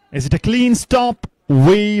 Is it a clean stop?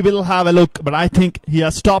 We will have a look. But I think he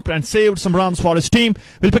has stopped and saved some runs for his team.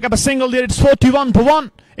 We'll pick up a single there. It's 41 for 1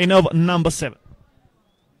 in over number 7.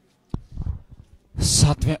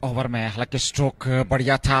 7वें over में हालांकि stroke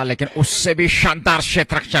बढ़िया था, लेकिन उससे भी शानदार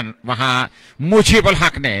क्षेत्ररक्षण वहां मुजीबुल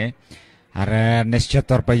हक ने, और निश्चित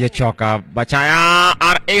तौर पर यह चौका बचाया।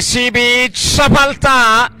 और इसी बीच सफलता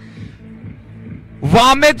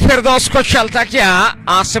वामिद फिरदौस को चलता किया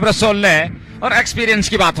आसिफ रसूल ने। और एक्सपीरियंस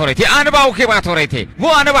की बात हो रही थी, अनुभव की बात हो रही थी। वो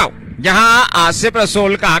अनुभव जहां आसिफ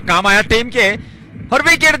रसूल का काम आया टीम के और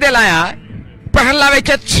विकेट दिलाया। पहला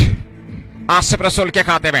विकेट आसिफ रसूल के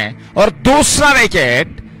खाते में और दूसरा विकेट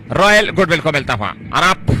रॉयल गुडविल को मिलता हुआ। और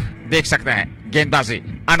आप देख सकते हैं गेंदबाजी,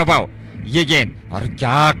 अनुभव, ये गेंद, और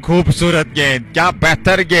क्या खूबसूरत गेंद, क्या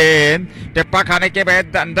बेहतर गेंद। टिप्पा खाने के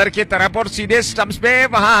बाद अंदर की तरफ और सीधे स्टंप्स पे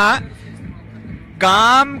वहां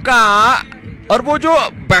काम का, और वो जो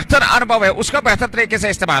बेहतर अनुभव है उसका बेहतर तरीके से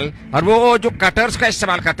इस्तेमाल, और वो जो कटर्स का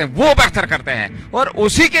इस्तेमाल करते हैं वो बेहतर करते हैं, और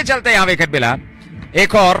उसी के चलते यहां विकेट मिला।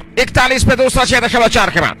 एक और 41 पे दूसरा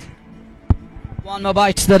 6.4 के बाद। One more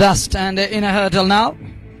bites the dust and in a hurdle now.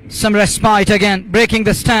 Some respite again, breaking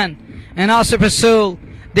the stand. And Asif Rasul,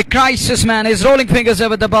 the crisis man, is rolling fingers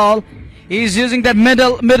over the ball. He's using that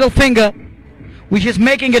middle finger, which is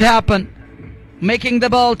making it happen, making the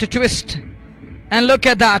ball to twist. And look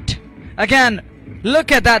at that. Again,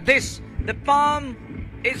 look at that. The palm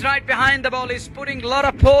is right behind the ball. He's putting a lot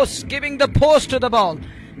of posts, giving the post to the ball.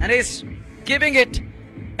 And he's giving it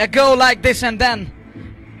a go like this, and then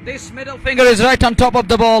this middle finger is right on top of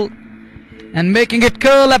the ball and making it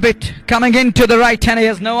curl a bit, coming into the right hand. He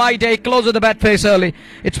has no idea. He closes the bat face early.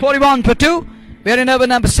 It's 41 for 2. We're in over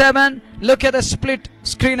number 7. Look at the split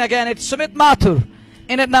screen again. It's Sumit Mathur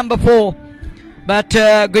in at number 4. But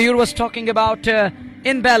Gayur was talking about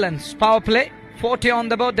imbalance. Power play. 40 on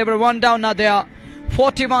the board. They were 1 down. Now they are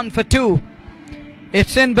 41 for 2.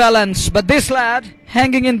 It's in balance. But this lad,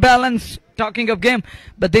 hanging in balance, talking of game,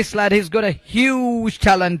 but this lad, he's got a huge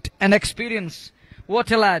talent and experience. What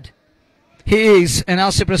a lad he is. And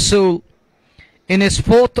Asif Rasul, in his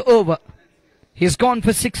 4th over, he's gone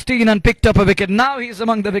for 16 and picked up a wicket. Now he's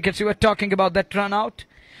among the wickets. You were talking about that run out,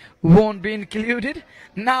 won't be included.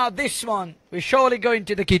 Now this one, we surely go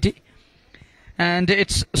into the kitty. And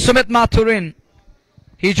it's Sumit Mathurin.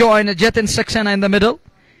 He joined Jatin Saxena in the middle.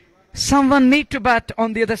 Someone need to bat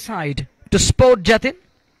on the other side to support Jatin.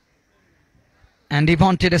 And he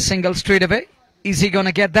wanted a single straight away. Is he going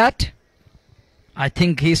to get that? I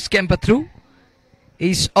think he's scampered through.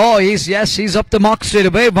 He's up the mark straight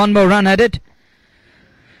away. One more run added.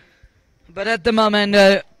 But at the moment,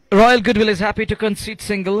 Royal Goodwill is happy to concede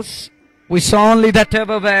singles. We saw only that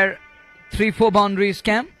over where 3-4 boundaries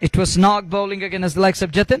came. It was Nag bowling against the likes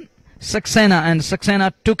of Jatin Saxena, and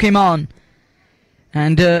Saxena took him on.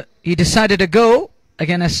 And he decided to go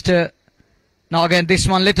against... now again, this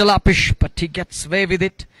one little uppish, but he gets away with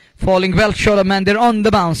it. Falling well short of man. They're on the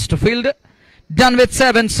bounce to field. Done with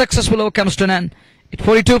 7. Successful over comes to an end. It's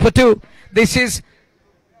 42 for 2. This is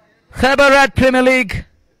Khyber Premier League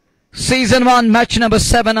Season 1, match number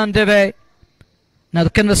 7 underway. Now the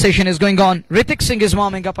conversation is going on. Ritik Singh is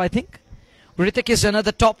warming up, I think. Ritik is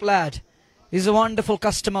another top lad. He's a wonderful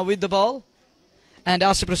customer with the ball. And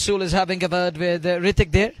Asif Rasul is having a word with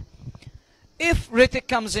Ritik there. If Ritik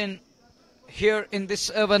comes in here in this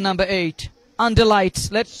over number 8 under lights,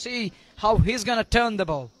 let's see how he's gonna turn the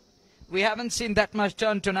ball. We haven't seen that much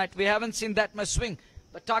turn tonight. We haven't seen that much swing.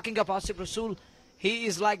 But talking of Asif Rasul, he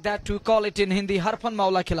is like that, to call it in Hindi, Harpan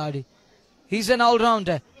Maula Khiladi. He's an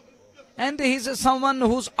all-rounder. And he's someone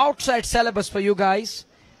who's outside syllabus for you guys.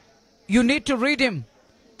 You need to read him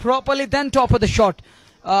properly, then top of the shot.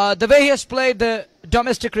 The way he has played the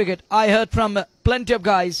domestic cricket, I heard from plenty of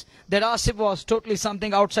guys that Asif was totally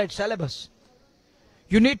something outside syllabus.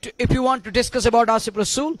 You need to, if you want to discuss about Asif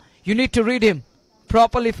Rasul, you need to read him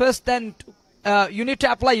properly first, then you need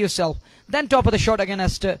to apply yourself. Then top of the shot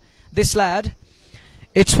against this lad.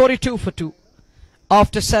 It's 42 for 2.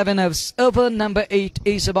 after 7 overs. Over number 8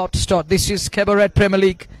 is about to start. This is Cabaret Premier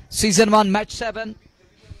League Season 1 Match 7.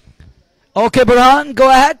 Okay, Burhan, go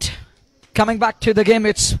ahead. Coming back to the game,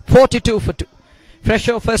 it's 42 for 2.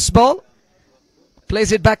 Fresher first ball.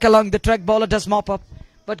 Plays it back along the track. Bowler does mop up.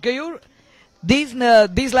 But Gayur, these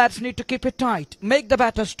lads need to keep it tight. Make the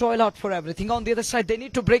batters toil out for everything. On the other side, they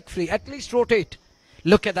need to break free. At least rotate.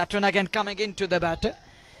 Look at that one again coming into the batter.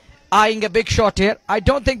 Eyeing a big shot here. I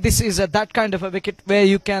don't think this is that kind of a wicket where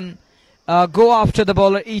you can go after the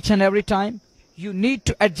bowler each and every time. You need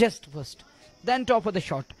to adjust first. Then to offer the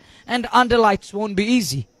shot. And under lights won't be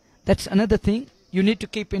easy. That's another thing you need to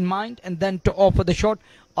keep in mind. And then to offer the shot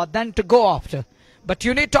or then to go after. But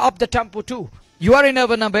you need to up the tempo too. You are in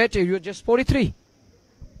over number 8. You're just 43.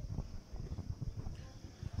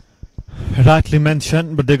 Rightly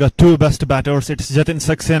mentioned, but they got two best batters. It's Jatin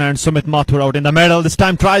Saxena and Sumit Mathur out in the middle. This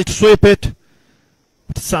time tries to sweep it,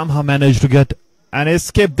 but somehow managed to get an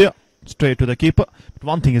escape there, straight to the keeper. But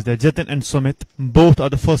one thing is that Jatin and Sumit both are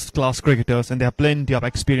the first-class cricketers, and they have plenty of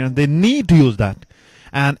experience. They need to use that,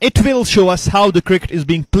 and it will show us how the cricket is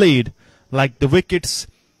being played, like the wickets.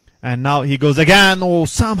 And now he goes again. Oh,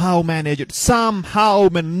 somehow managed it. Somehow,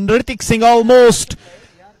 Ritik Singh almost.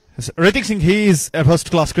 Ritik Singh, he is a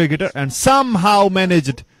first-class cricketer and somehow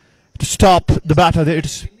managed to stop the batter there.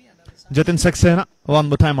 It's Jatin Saxena one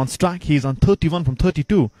more time on strike. He's on 31 from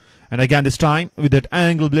 32. And again this time with that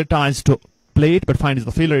angle Blair tries to play it but finds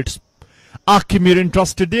the fielder. It's Akimir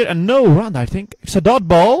entrusted there and no run, I think. It's a dot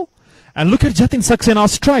ball. And look at Jatin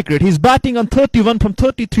Saxena's strike rate. He's batting on 31 from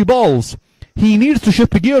 33 balls. He needs to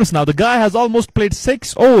shift gears now. The guy has almost played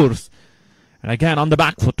 6 overs. And again on the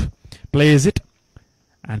back foot. Plays it.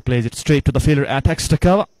 And plays it straight to the fielder at extra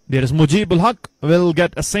cover. There is Mujibul Haq. Will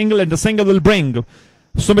get a single and the single will bring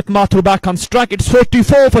Sumit Mathur back on strike. It's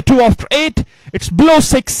 44 for 2 after 8. It's below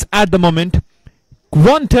 6 at the moment.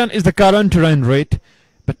 110 is the current run rate.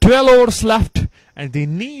 But 12 overs left. And they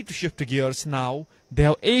need to shift gears now. They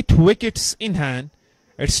have 8 wickets in hand.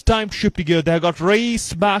 It's time to shift gears. They have got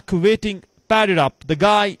Reis back waiting, padded up. The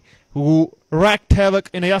guy who wreaked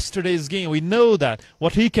havoc in yesterday's game. We know that.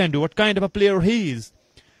 What he can do. What kind of a player he is.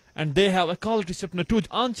 And they have a quality shifter too.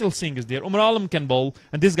 Anchal Singh is there. Umar Alam can bowl.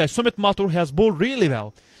 And this guy, Sumit Mathur, has bowled really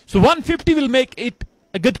well. So 150 will make it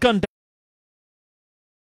a good contest.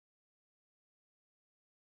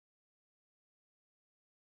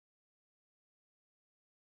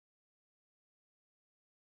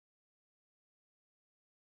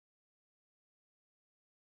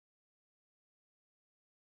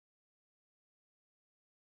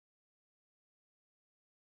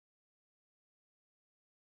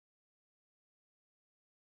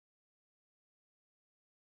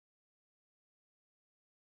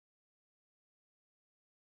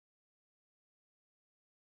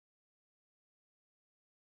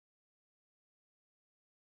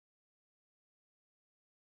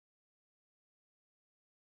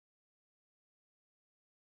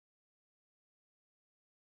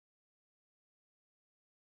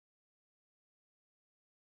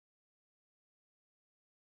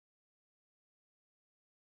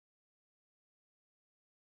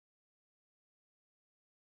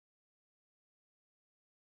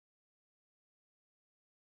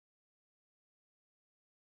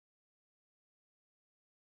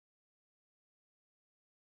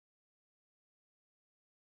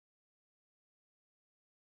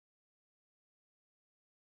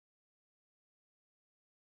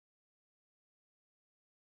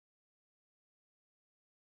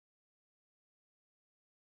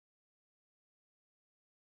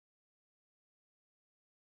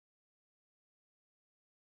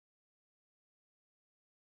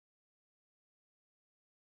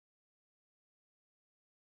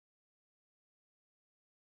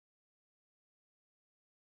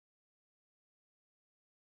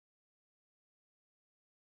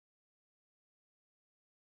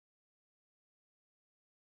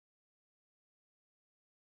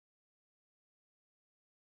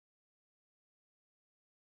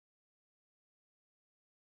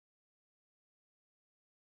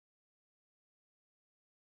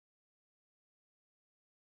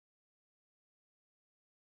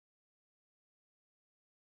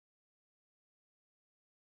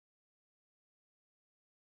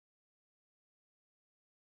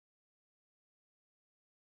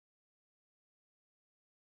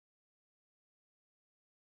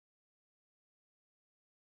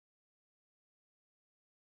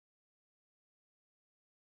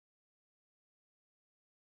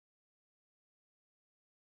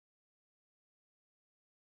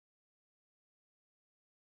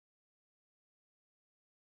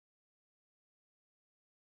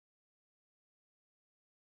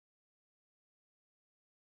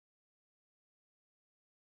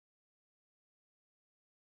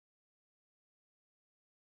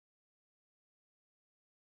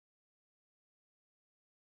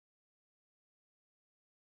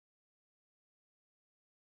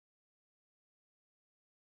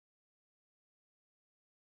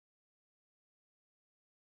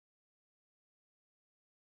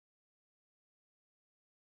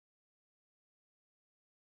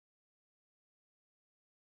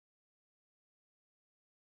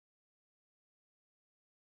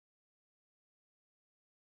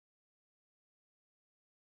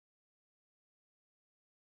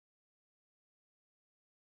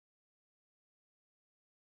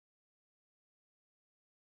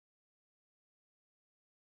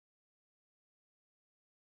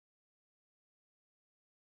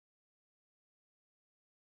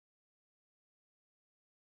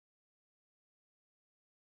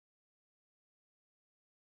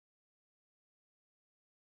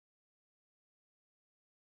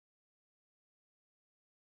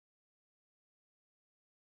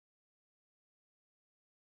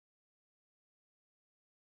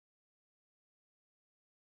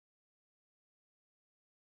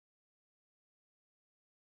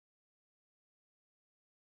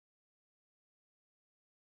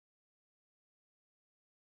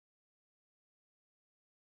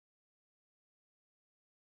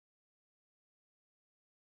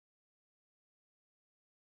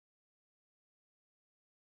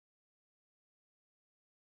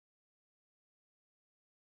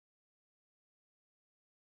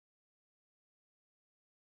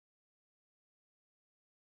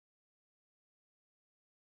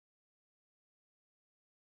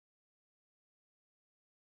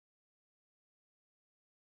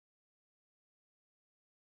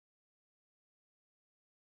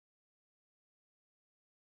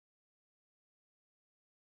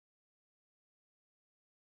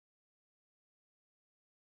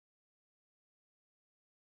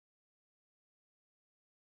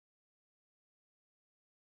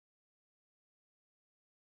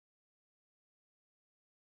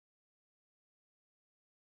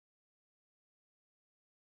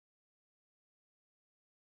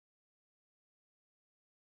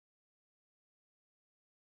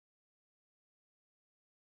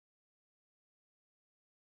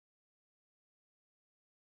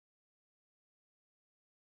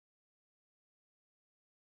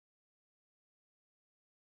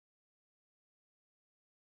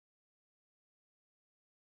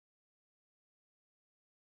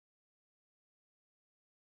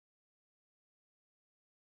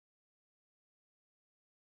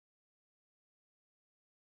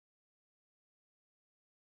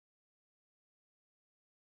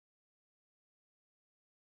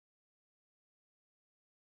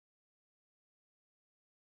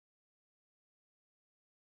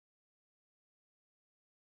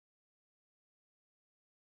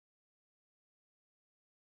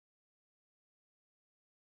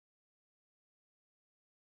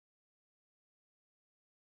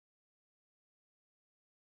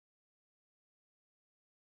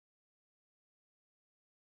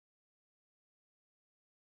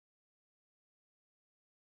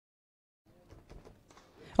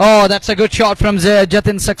 Oh, that's a good shot from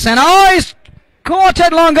Jatin Saxena. Oh, he's caught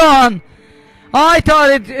it long on. I thought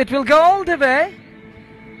it will go all the way.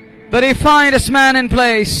 But he finds his man in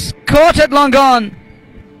place. Caught it long on.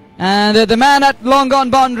 And the man at long on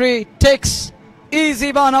boundary takes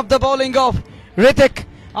easy one of the bowling of Ritik.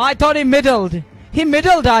 I thought he middled. He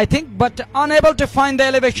middled, I think, but unable to find the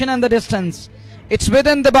elevation and the distance. It's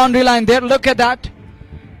within the boundary line there. Look at that.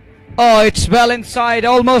 Oh, it's well inside,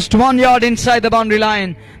 almost 1 yard inside the boundary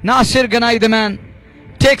line. Nasir Ganai, the man,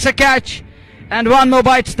 takes a catch, and one more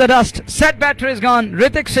bites the dust. Set batter is gone.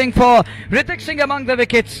 Ritik Singh among the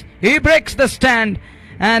wickets. He breaks the stand,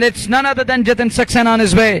 and it's none other than Jatin Saxena on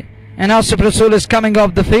his way. And Asif Rasool is coming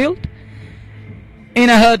off the field in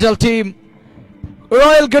a hurdle team.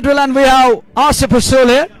 Royal Goodwill, and we have Asif Rasool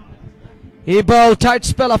here. He bowled tight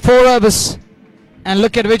spell of 4 overs, and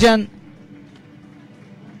look at Vijan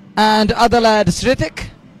and other lads. Ritik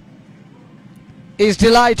is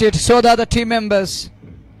delighted, so the other team members.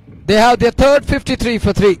 They have their third 53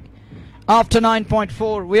 for 3 after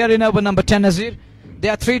 9.4. We are in over number 10, Nazir. They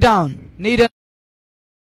are 3 down. Need a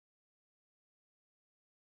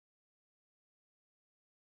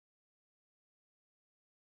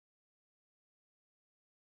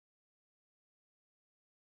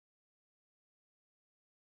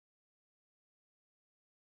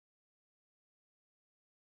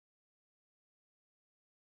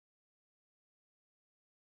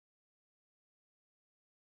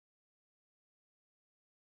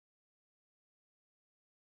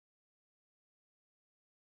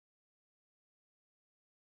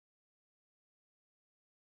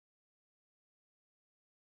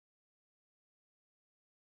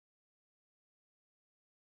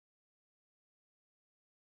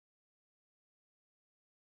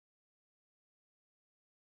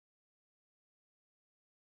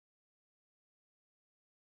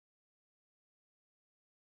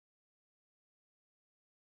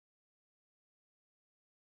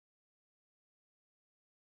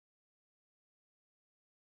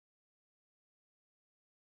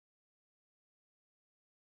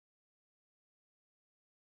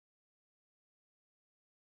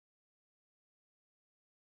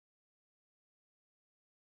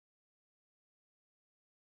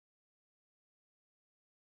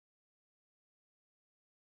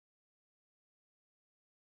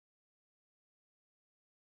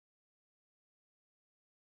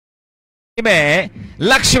में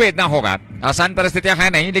लक्ष्य भेदना होगा। आसान परिस्थितियां है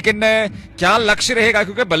नहीं, लेकिन क्या लक्ष्य रहेगा,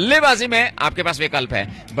 क्योंकि बल्लेबाजी में आपके पास विकल्प है,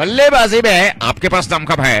 बल्लेबाजी में आपके पास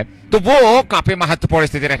दमखम है, तो वो काफी महत्वपूर्ण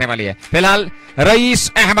स्थिति रहने वाली है। फिलहाल रईस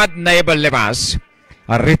अहमद नए बल्लेबाज,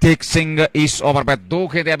 ऋतिक सिंह इस ओवर पर 2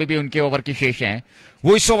 गेंदें अभी भी उनके ओवर की शेष हैं।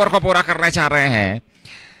 वो इस ओवर को पूरा करना चाह रहे हैं।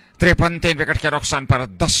 53 3 विकेट के नुकसान पर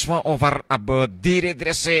 10वां ओवर अब धीरे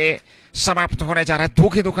धीरे से समाप्त होने जा रहा है। 2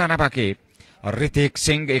 गेंदों का आना बाकी। और ऋतिक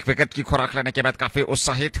सिंह 1 विकेट की खुराक लेने के बाद काफी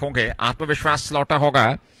उत्साहित होंगे, आत्मविश्वास लौटा होगा।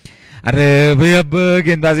 अरे वे अब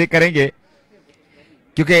गेंदबाजी करेंगे,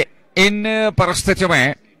 क्योंकि इन परिस्थितियों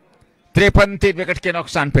में 53 3 विकेट के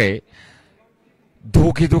नुकसान पे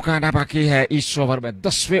 2 गेंदों का आना बाकी है इस ओवर में।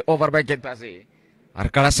 10वें ओवर में गेंदबाजी और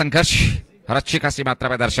कड़ा संघर्ष और अच्छी खासी मात्रा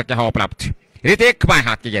में दर्शक यहाँ उपलब्ध। ऋतिक बाएं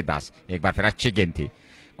हाथ की गेंदबाज, एक बार फिर अच्छी गेंद थी,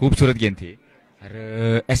 खूबसूरत गेंद थी।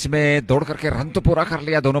 और ऐसे में दौड़ करके रन तो पूरा कर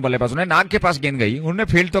लिया दोनों बल्लेबाजों ने। नाग के पास गेंद गई, उन्होंने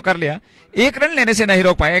फील्ड तो कर लिया, 1 रन लेने से नहीं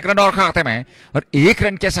रोक पाए। 1 रन और खाते में, और 1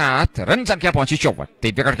 रन के साथ रन संख्या पहुंची 54।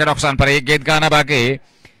 3 विकेट के नुकसान पर 1 गेंद का आना बाकी।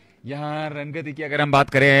 यहाँ रन गति की अगर हम बात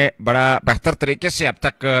करें, बड़ा बेहतर तरीके से अब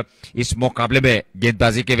तक इस मुकाबले में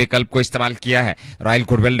गेंदबाजी के विकल्प को इस्तेमाल किया है रॉयल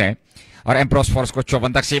गुडविल ने, और एम्पेरोस फोर्स को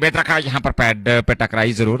 54 तक सीमित रखा। यहाँ पर पैड पे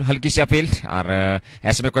टकराई जरूर, हल्की सी अपील, और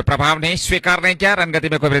ऐसे में कोई प्रभाव नहीं, स्वीकार नहीं किया। रन गति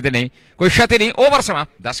में कोई वृद्धि नहीं, कोई क्षति नहीं। ओवर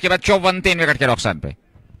समाप्त। 10 के बाद 54 3 विकेट के नुकसान पे।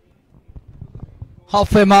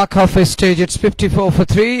 Halfway mark, halfway stage. It's 54 for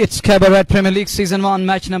 3. It's Cabaret Premier League Season 1,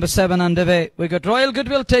 match number 7 underway. We got Royal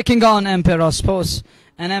Goodwill taking on Emperos Force.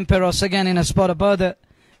 And Emperos again in a spot of bother,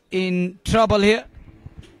 in trouble here.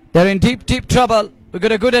 They're in deep, deep trouble. We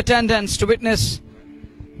got a good attendance to witness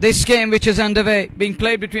this game, which is underway, being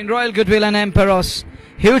played between Royal Goodwill and Emperos.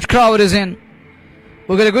 Huge crowd is in.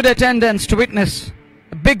 We got a good attendance to witness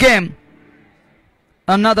a big game.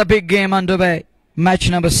 Another big game underway. Match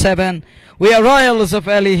number 7. We are Royals of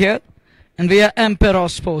Valley here, and we are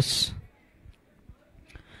Emperos Force.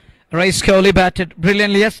 Rice Kohli batted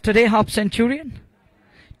brilliantly yesterday, half centurion.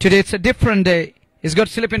 Today it's a different day. He's got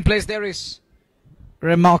slip in place. There is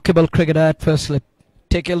remarkable cricketer at first slip.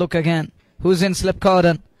 Take a look again. Who's in slip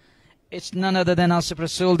cordon? It's none other than Asif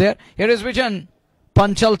Rasool there. Here is Vijan.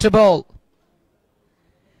 Punchal to ball.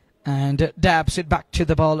 And dabs it back to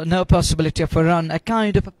the ball. No possibility of a run. A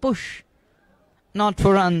kind of a push. not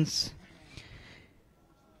for runs.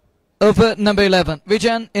 Over number 11.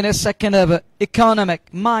 Vijan in his second over.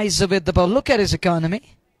 Economic. Miser with the ball. Look at his economy.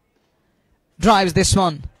 Drives this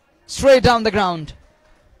one. Straight down the ground.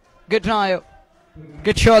 Good drive.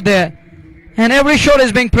 Good shot there. And every shot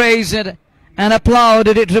is being praised and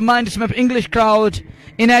applauded. It reminds me of English crowd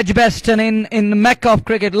in Edgbaston in the Mecca of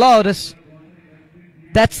cricket, Lourdes.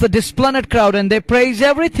 That's the disciplined crowd and they praise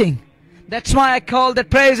everything. That's why I call that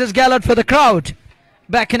praise is gathered for the crowd.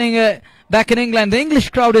 Back in England, the English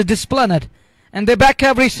crowd is disciplined and they back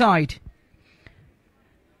every side.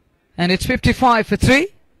 And it's 55 for 3.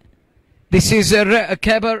 This is a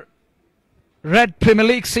Khyber Red Premier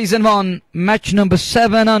League Season 1, match number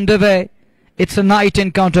 7 underway. It's a night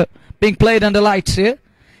encounter being played under lights here.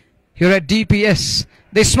 Here at DPS.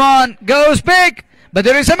 This one goes big, but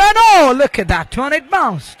there is a man. Oh, look at that one. It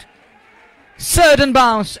bounced. Sudden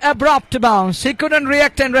bounce, abrupt bounce. He couldn't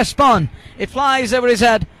react and respond. It flies over his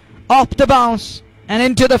head, off the bounce, and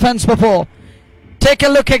into the fence before. Take a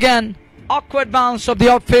look again. Awkward bounce of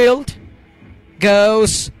the outfield.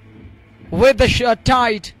 Goes with the shirt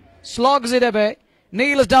tight. Slogs it away.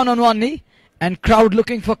 Kneels down on one knee. And crowd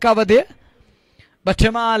looking for cover there. But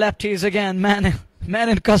Tamar lefties again. Man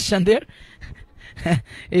in caution there.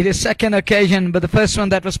 It is second occasion, but the first one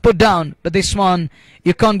that was put down. But this one,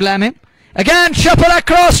 you can't blame him. Again, shuffle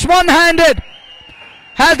across, one-handed.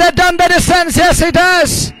 Has that done the distance? Yes, it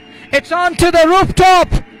has. It's on to the rooftop.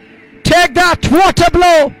 Take that, what a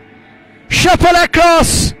blow. Shuffle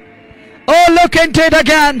across. Oh, look into it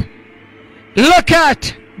again. Look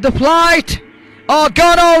at the flight. Oh,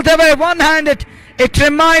 gone all the way, one-handed. It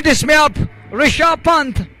reminds me of Rishabh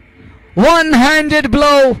Pant. One-handed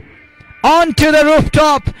blow onto the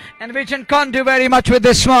rooftop. And Vijan can't do very much with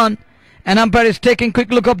this one. And umpire is taking a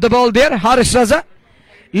quick look of the ball there. Haris Raza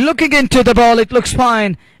looking into the ball. It looks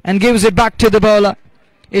fine and gives it back to the bowler.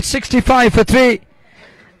 It's 65 for 3.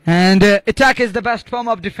 And attack is the best form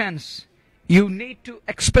of defense. You need to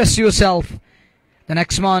express yourself. The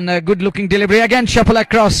next one, good looking delivery. Again, shuffle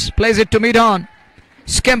across. Plays it to mid-on.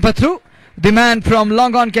 Scamper through. The man from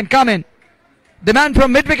long on can come in. The man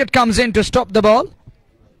from mid-wicket comes in to stop the ball.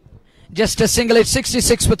 Just a single. It's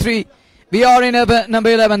 66 for 3. We are in over number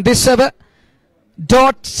 11. This over.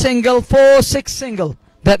 Dot single, 4-6 single.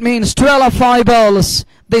 That means 12 of 5 balls.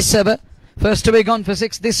 This over. First away gone for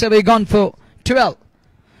 6. This away gone for 12.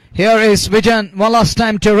 Here is Vijan one last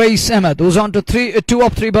time to Reis Ahmed. Who's on to 2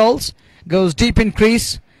 of 3 balls. Goes deep in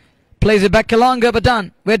crease. Plays it back along. Over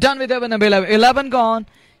done. We're done with over number 11. 11 gone.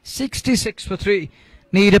 66 for 3.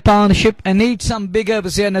 Need a partnership and need some big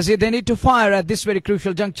overs here, Nazir. They need to fire at this very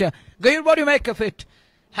crucial juncture. Gayur, what do you make of it?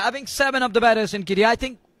 Having 7 of the batters in Kitty, I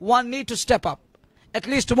think one need to step up. At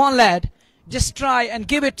least one lad. Just try and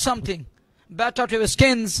give it something. Bat out of your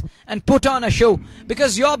skins and put on a show.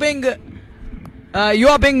 Because you're being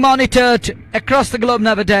monitored across the globe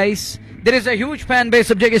nowadays. There is a huge fan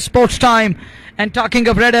base of JK Sports Time and talking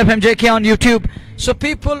of Red FM JK on YouTube. So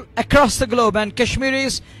people across the globe and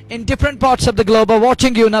Kashmiris in different parts of the globe are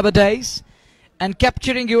watching you nowadays and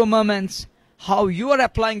capturing your moments, how you are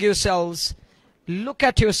applying yourselves. Look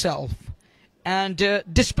at yourself and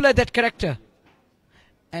display that character.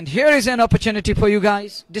 And here is an opportunity for you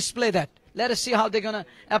guys. Display that. Let us see how they're going to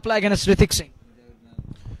apply against Hrithik Singh.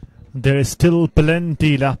 There is still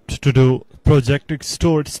plenty left to do. Projected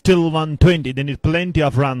score still 120. They need plenty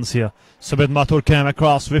of runs here. Sabit Mathur came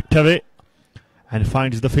across, whipped away, and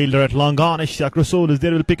finds the fielder at long on. Ishaq Rasool is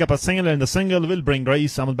there, will pick up a single, and the single will bring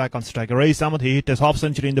Reis Ahmed back on strike. Reis Ahmed, he hit his half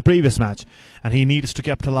century in the previous match, and he needs to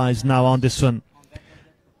capitalize now on this one.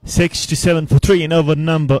 67 for 3 in over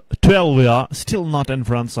number 12 we are. Still not in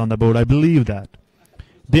runs on the board, I believe that.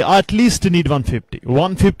 They at least need 150.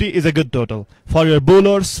 150 is a good total for your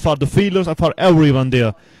bowlers, for the fielders, and for everyone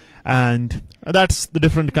there. And that's the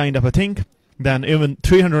different kind of a thing. Then even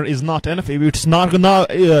 300 is not enough. If it's not now,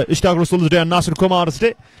 Ishaq Rasool's day and Nasir Kumar's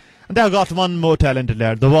day. And they have got one more talented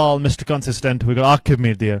lad. The wall, Mr. Consistent. We got Akib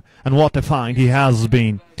Mir there. And what a find he has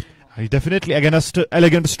been. He's definitely against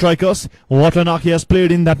elegant strikers. What a knock he has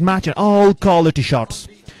played in that match. And all quality shots.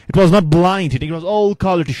 It was not blind hitting. It was all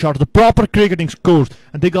quality shots. The proper cricketing scores.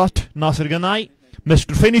 And they got Nasir Ganai,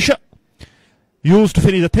 Mr. Finisher. Used to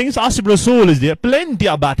finish the things. Asif Rasool is there. Plenty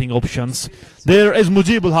of batting options. There is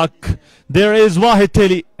Mujibul Haq. There is Wahid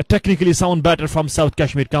Teli, a technically sound batter from South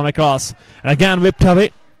Kashmir, come across. And again whipped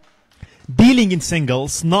away. Dealing in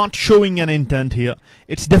singles, not showing an intent here.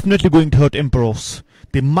 It's definitely going to hurt Emperos.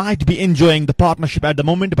 They might be enjoying the partnership at the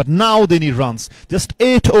moment, but now they need runs. Just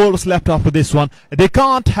 8 overs left after this one. They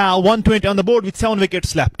can't have 120 on the board with 7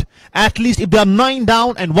 wickets left. At least if they are 9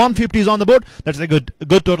 down and 150 is on the board, that's a good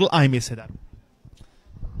total. I may say that.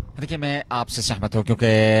 देखिए मैं आपसे सहमत हूं क्योंकि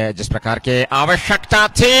जिस प्रकार के आवश्यकता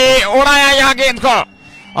थी, उड़ाया यहां गेंद को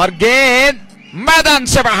और गेंद मैदान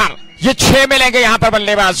से बाहर। ये 6 मिलेंगे यहां पर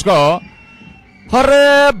बल्लेबाज को। और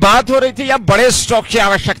बात हो रही थी या बड़े स्ट्रोक की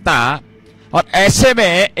आवश्यकता, और ऐसे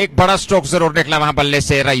में एक बड़ा स्ट्रोक जरूर निकला वहां बल्ले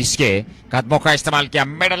से। रईस के कदमों का इस्तेमाल किया,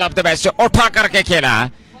 मिडल ऑफ द बैट से उठा करके खेला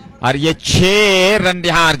और ये 6 रन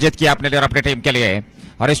यहां अर्जित किया अपने लिए और अपनी टीम के लिए।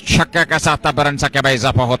 और इस छक्के के साथ तब रन संख्या में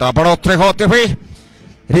इजाफा होता, बढ़ोतरी होती हुई।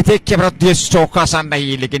 ऋतिक के विरुद्ध ये स्ट्रोक आसान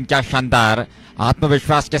नहीं, लेकिन क्या शानदार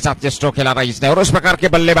आत्मविश्वास के साथ ये स्ट्रोक खेला रईस ने, और उस प्रकार के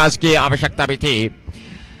बल्लेबाज की आवश्यकता भी थी।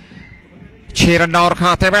 6 रन और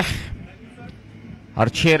खाते में, और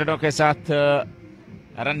 6 रनों के साथ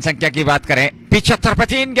रन संख्या की बात करें 75 पे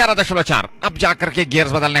 3, 11.4। अब जाकर के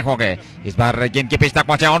गियर्स बदलने हो गए। इस बार गेंद के पिच तक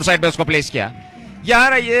पहुंचे, ऑन साइड में उसको प्लेस किया।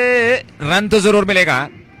 यार ये रन तो जरूर मिलेगा,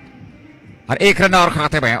 और 1 रन और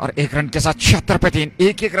खाते में, और 1 रन के साथ 76 पे 3।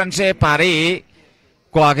 एक रन से पारी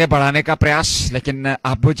को आगे बढ़ाने का प्रयास, लेकिन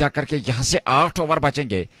अब जाकर के यहां से 8 ओवर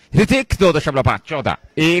बचेंगे। ऋतिक 2.5, 14,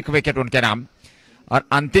 1 विकेट उनके नाम, और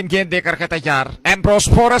अंतिम गेंद देकर के तैयार। एम्पेरोस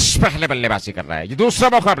फोर्स पहले बल्लेबाजी कर रहा है। ये दूसरा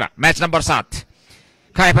मुकाबला match number 7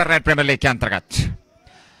 Khyber red premiere league के अंतर्गत।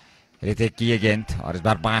 ऋतिक की ये गेंद, और इस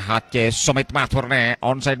बार बाएं हाथ के सुमित माथुर ने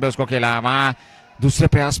ऑन साइड में उसको खेला। वहां दूसरे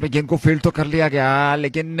प्रयास में गेंद को फील्ड तो कर लिया गया,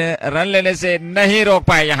 लेकिन रन लेने से नहीं रोक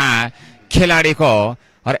पाए यहां खिलाड़ी को।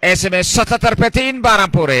 और ऐसे में 77 पे 3, 12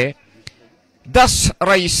 पूरे, 10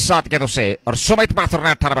 रईस 7 गेंदों से, और सुमित माथुर ने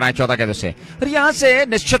 18 बनाए 14 गेंदों से। और यहां से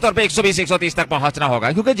निश्चित तौर पे 120-130 तक पहुंचना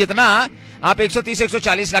होगा, क्योंकि जितना आप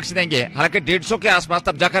 130-140 लक्ष्य देंगे, हालांकि 150 के आसपास,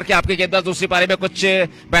 तब जाकर के आपके गेंदबाज दूसरी पारी में कुछ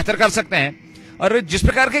बेहतर कर सकते हैं। और जिस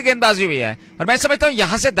प्रकार की गेंदबाजी हुई है, और मैं समझता हूं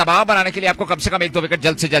यहां से दबाव बनाने के लिए आपको कम से कम 1-2 विकेट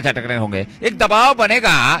जल्द से जल्द झटकने होंगे। एक दबाव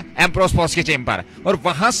बनेगा एम्पेरोस फोर्स की टीम पर, और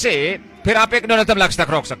वहां से फिर आप एक न्यूनतम लक्ष्य तक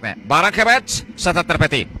रोक सकते हैं। 12 के मैच 77 पे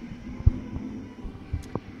 3।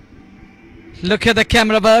 Look at the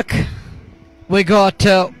camera work. We got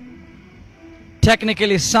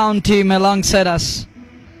technically sound team alongside us.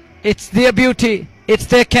 It's their beauty, it's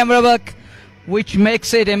their camera work which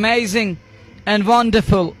makes it amazing and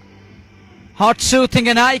wonderful, heart soothing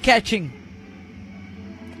and eye catching.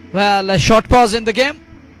 Well, a short pause in the game.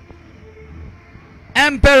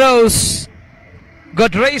 Emperos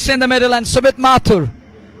got race in the middle, and Sumit Mathur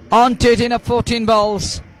onto it in a 14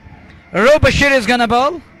 balls. Robashir is gonna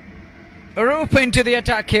bowl. Roop into the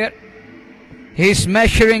attack here. He's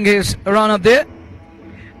measuring his run up there,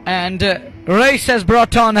 and Race has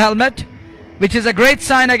brought on helmet, which is a great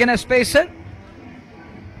sign against pacer.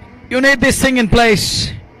 You need this thing in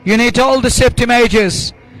place. You need all the safety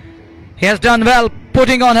measures. He has done well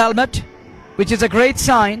putting on helmet, which is a great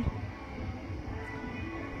sign.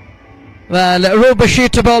 Well, Robashir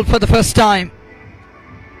to bowl for the first time.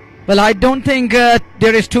 Well, I don't think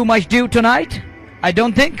there is too much dew tonight. I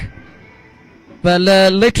don't think. Well,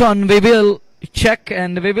 later on we will check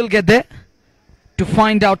and we will get there to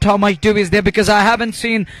find out how much dew is there, because I haven't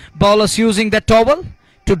seen bowlers using that towel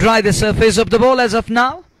to dry the surface of the ball as of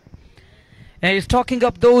now. And he's talking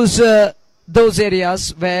up those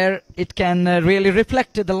areas where it can really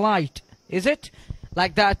reflect the light. Is it?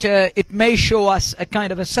 Like that, it may show us a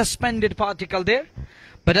kind of a suspended particle there.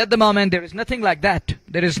 But at the moment there is nothing like that.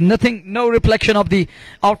 There is nothing, no reflection of the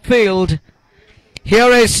outfield.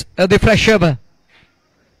 Here is the fresh over.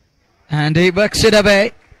 And he works it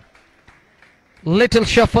away. Little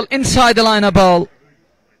shuffle inside the line of ball.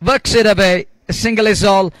 Works it away. A single is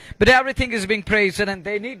all. But everything is being praised, and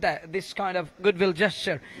they need that, this kind of goodwill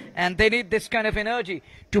gesture. And they need this kind of energy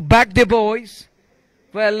to back the boys.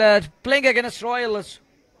 Well, playing against Royals,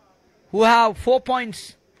 who have 4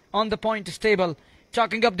 points on the point table,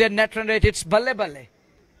 chalking up their net run rate, it's balle balle.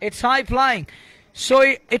 It's high flying. So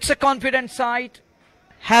it's a confident side,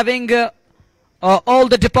 having all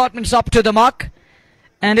the departments up to the mark,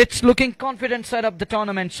 and it's looking confident side of the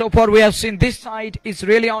tournament. So far we have seen this side is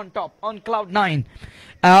really on top, on cloud 9,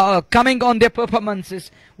 coming on their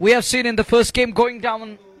performances. We have seen in the first game going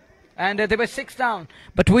down, and they were 6 down,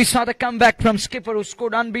 but we saw the comeback from skipper, who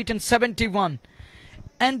scored unbeaten 71.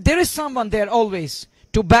 And there is someone there always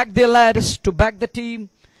to back their lads, to back the team,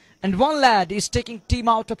 and one lad is taking team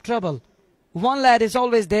out of trouble. One lad is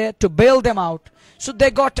always there to bail them out. So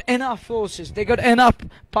they got enough forces, they got enough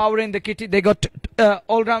power in the kitty, they got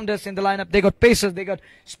all-rounders in the lineup, they got pacers, they got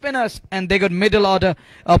spinners, and they got middle order,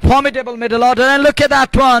 a formidable middle order. And look at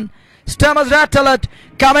that one, Stammer's Rattlet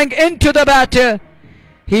coming into the batter.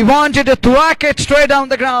 He wanted to thwack it straight down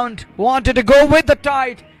the ground, wanted to go with the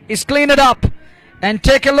tide. He's cleaned it up, and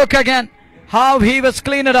take a look again how he was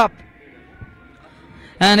cleaned it up.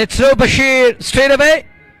 And it's Robashir straight away.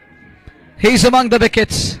 He's among the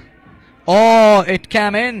wickets. Oh, it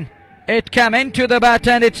came in. It came into the bat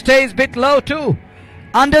and it stays a bit low too.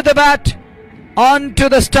 Under the bat, onto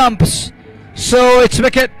the stumps. So it's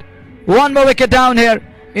wicket. One more wicket down here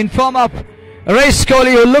in form of Race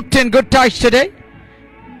Kohli, who looked in good touch today.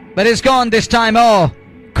 But he's gone this time. Oh,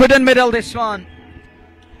 couldn't middle this one.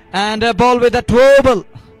 And a ball with that wobble.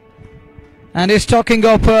 And he's talking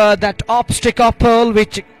of that off-stick off pole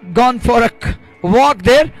which gone for a walk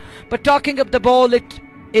there. But talking of the ball,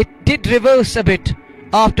 it did reverse a bit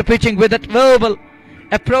after pitching with that wobble,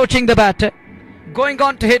 approaching the batter, going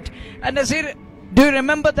on to hit. And Nazir, do you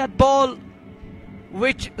remember that ball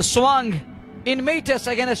which swung in meters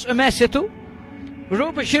against Umesh?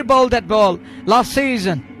 Royal Bashir bowled that ball last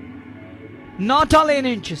season. Not only in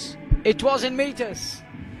inches, it was in meters.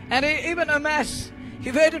 And even Umesh,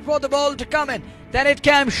 he waited for the ball to come in. Then it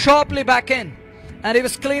came sharply back in. And he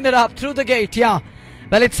was cleaned it up through the gate, yeah.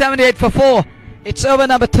 Well, it's 78 for 4. It's over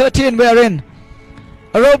number 13 we're in.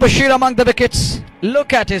 Royal Bashir among the wickets.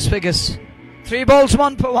 Look at his figures. 3 balls,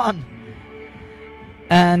 1 for 1.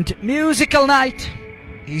 And musical night.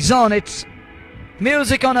 He's on. It's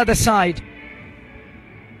music on other side.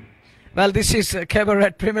 Well, this is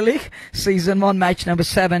Cabaret Premier League. Season 1, match number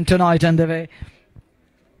 7 tonight underway.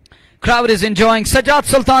 Crowd is enjoying. Sajjad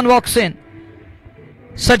Sultan walks in.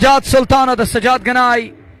 Sajjad Sultan, or the Sajjad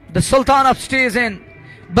Ganai, the Sultan upstairs in.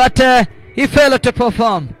 But he failed to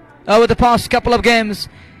perform over the past couple of games.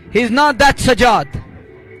 He's not that Sajjad.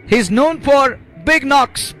 He's known for big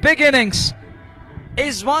knocks, big innings.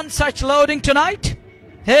 Is one such loading tonight?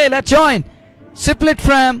 Hey, let's join. Split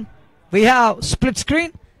frame. We have split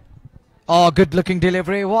screen. Oh, good looking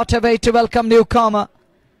delivery. What a way to welcome newcomer.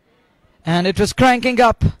 And it was cranking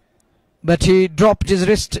up, but he dropped his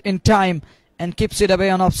wrist in time and keeps it away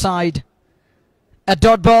on offside. A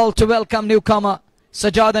dot ball to welcome newcomer.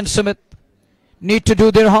 Sajjad and Sumit need to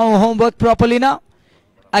do their homework properly now.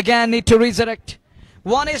 Again, need to resurrect.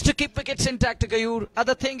 One is to keep wickets intact, Gayur.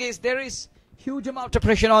 Other thing is there is huge amount of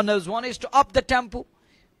pressure on us. One is to up the tempo.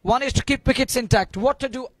 One is to keep wickets intact. What to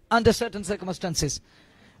do under certain circumstances?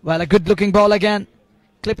 Well, a good looking ball again.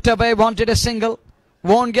 Clipped away, wanted a single.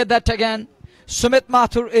 Won't get that again. Sumit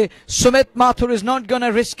Mathur is not going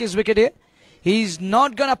to risk his wicket here. He's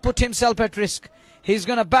not going to put himself at risk. He's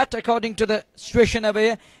going to bat according to the situation over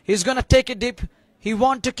here. He's going to take it deep. He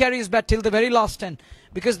wants to carry his bat till the very last end.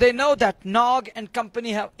 Because they know that Nog and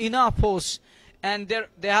company have enough force. And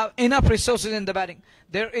they have enough resources in the batting.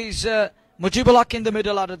 There is Mujibul Haq in the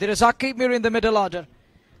middle order. There is Aqib Mir in the middle order.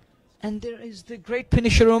 And there is the great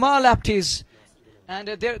finisher Umar Aptis. And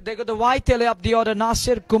they got the white tail up the order.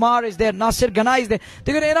 Nasir Kumar is there. Nasir Ganai is there.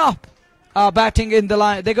 They got enough batting in the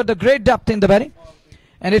line. They got the great depth in the batting.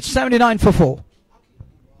 And it's 79 for 4.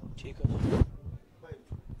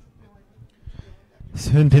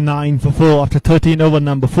 79 for 4 after 13 over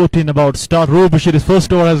number 14 about start. Royal Bashir's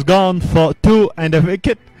first over has gone for 2 and a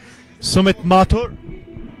wicket. Sumit Mathur.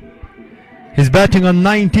 He's batting on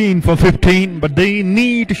 19 for 15, but they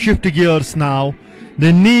need to shift gears now.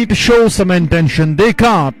 They need to show some intention. They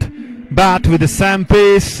can't bat with the same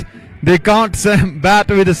pace. They can't bat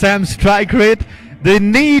with the same strike rate. They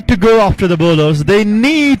need to go after the bowlers. They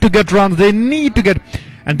need to get runs. They need to get...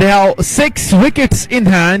 And they have 6 wickets in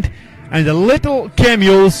hand. And the little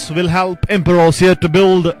cameos will help Emperos here to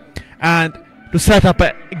build and to set up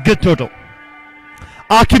a good total.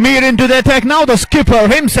 Akimir into the attack now. The skipper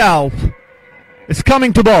himself is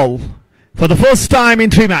coming to bowl for the first time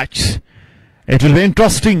in 3 matches. It will be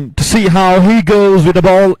interesting to see how he goes with the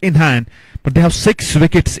ball in hand. But they have 6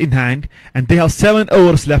 wickets in hand and they have 7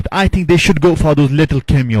 overs left. I think they should go for those little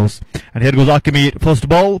cameos. And here goes Akimir. First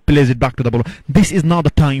ball, plays it back to the bowler. This is not the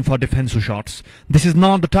time for defensive shots. This is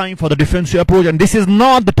not the time for the defensive approach. And this is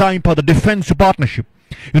not the time for the defensive partnership.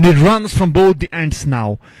 You need runs from both the ends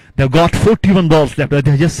now. They've got 41 balls left. They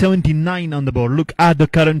have just 79 on the board. Look at the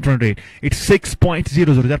current run rate. It's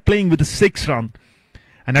 6.00. They're playing with a 6 run.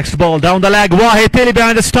 And next ball down the leg. Wahid Teli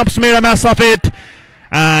behind the stumps, made a mess of it.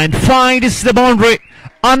 And finds the boundary.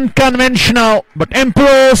 Unconventional. But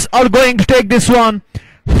Emperos are going to take this one.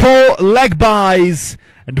 4 leg buys.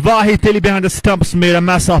 And Wahid Teli behind the stumps made a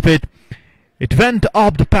mess of it. It went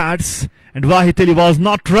off the pads. And Wahid Teli was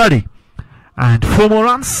not ready. And 4 more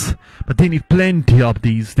runs. But they need plenty of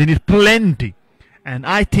these. They need plenty. And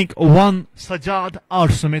I think one Sajjad or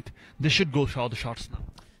Sumit, they should go for the shots now.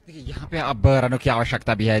 यहाँ पे अब रनों की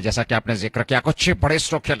आवश्यकता भी है, जैसा कि आपने जिक्र किया। कुछ बड़े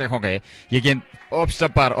स्ट्रोक खेले होंगे ये गेंद ऑफ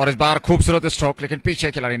स्टंप पर, और इस बार खूबसूरत स्ट्रोक, लेकिन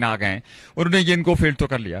पीछे खिलाड़ी ना आ गए। उन्होंने गेंद को फील्ड तो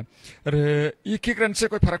कर लिया। एक रन से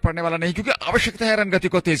कोई फर्क पड़ने वाला नहीं, क्योंकि आवश्यकता है रन गति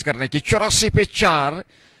को तेज करने की। 84 पे 4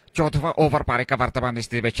 14वां ओवर पारी का वर्तमान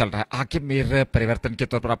स्थिति में चल रहा है। आगे मेरे परिवर्तन के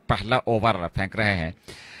तौर पर पहला ओवर फेंक रहे हैं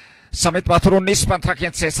समित माथुर 19-15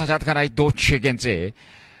 गेंद से, सजाद गनाई 2-6 गेंद से।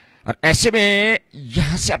 और ऐसे में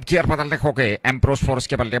यहां से अब गियर बदलने हो गए एम्पेरोस फोर्स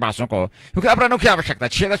के बल्लेबाजों को, क्योंकि अब रनों की आवश्यकता है।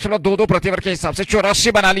 6.22 प्रति ओवर के हिसाब से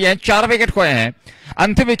 84 बना लिए हैं, 4 विकेट खोए हैं।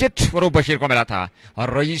 अंतिम विकेट फरूक बशीर को मिला था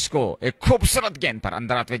और रईस को एक खूबसूरत गेंद पर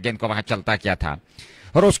अंदर आते गेंद को वहां चलता किया था।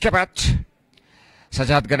 और उसके बाद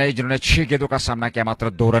सजाद गनाई जिन्होंने 6 गेंदों का सामना किया, मात्र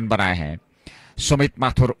 2 रन बनाए हैं। सुमित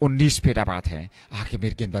माथुर 19 फीट बाद है, आगे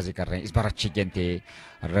मेर गेंदबाजी कर रहे हैं। इस बार अच्छी गेंद थी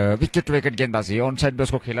और विकेट टू विकेट गेंदबाजी, ऑन साइड में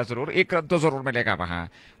उसको खेला जरूर, 1 रन तो जरूर मिलेगा वहां।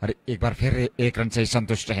 और एक बार फिर 1 रन से ही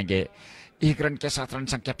संतुष्ट रहेंगे। 1 रन के साथ रन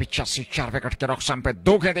संख्या 85, 4 विकेट के नुकसान पे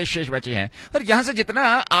 2 गेंदें शेष बची हैं। और यहां से जितना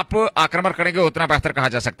आप आक्रमण करेंगे उतना बेहतर कहा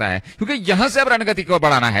जा सकता है, क्योंकि यहां से अब रन गति को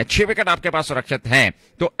बढ़ाना है। 6 विकेट आपके पास सुरक्षित हैं,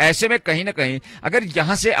 तो ऐसे में कहीं ना कहीं अगर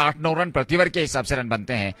यहां से 8-9 रन प्रति ओवर के हिसाब से रन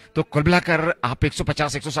बनते हैं तो कुल मिलाकर आप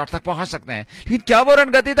 150-160 तक पहुंच सकते हैं। लेकिन क्या वो रन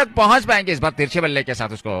गति तक पहुंच पाएंगे? इस बार तिरछे बल्ले के साथ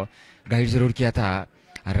उसको गाइड जरूर किया था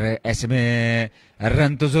और ऐसे में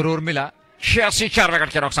रन तो जरूर मिला। 86, 4 विकेट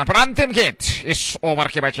के नुकसान पर अंतिम गेंद इस ओवर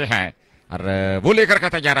के बचे हैं और वो लेकर का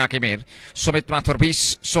तैयार आकिमीर। सुमित माथुर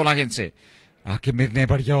 20-16 गेंद से। आकिमीर ने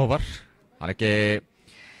बढ़िया ओवर, हालांकि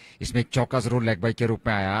इसमें एक चौका जरूर लेग बाई के रूप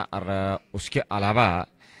में आया और उसके अलावा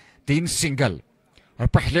 3 सिंगल। और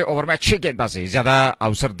पहले ओवर में अच्छी गेंदबाजी, ज्यादा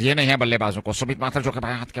अवसर दिए नहीं है बल्लेबाजों को। सुमित माथुर जो कि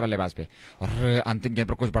बाएं हाथ के बल्लेबाज पे, और अंतिम गेंद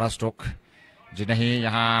पर कुछ बड़ा स्ट्रोक जी नहीं,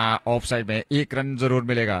 यहाँ ऑफ साइड में 1 रन जरूर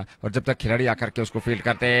मिलेगा। और जब तक खिलाड़ी आकर के उसको फील्ड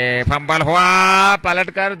करते, फंबल हुआ,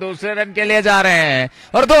 पलटकर दूसरे रन के लिए जा रहे हैं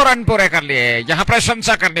और 2 रन पूरे कर लिए। यहाँ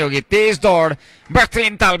प्रशंसा करनी होगी, तेज दौड़,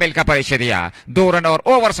 बेहतरीन तालमेल का परिचय दिया। 2 रन और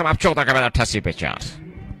ओवर समाप्त, 14 के बाद 88 पे 4।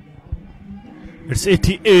 It's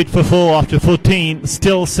 88 for 4 after 14,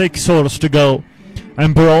 still 6 overs to go.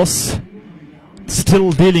 Emperos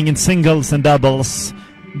still dealing in singles and doubles.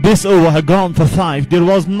 This over had gone for 5. There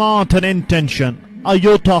was not an intention, a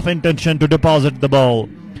iota of intention to deposit the ball.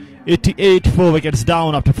 88, 4 wickets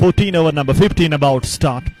down after 14 over number 15 about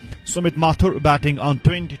start. Sumit Mathur batting on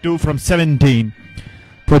 22 from 17.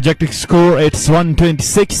 Projected score, it's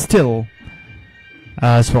 126 still.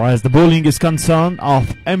 As far as the bowling is concerned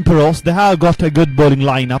of Emperos, they have got a good bowling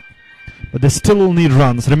lineup, but they still need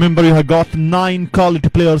runs. Remember, you have got 9 quality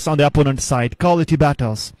players on the opponent's side, quality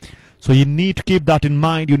batters. So you need to keep that in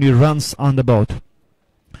mind. You need runs on the board.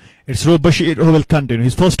 It's Royal Bashir who will continue.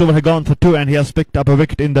 His first over has gone for 2 and he has picked up a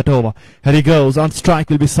wicket in that over. Here he goes. On strike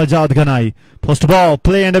will be Sajad Ganai. First ball,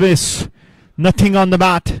 play and a miss. Nothing on the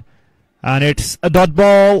bat. And it's a dot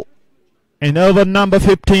ball in over number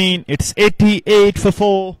 15. It's 88 for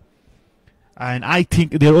 4. And I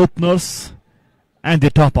think their openers and their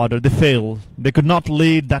top order, they failed. They could not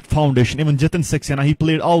lay that foundation. Even Jatin Saxena, he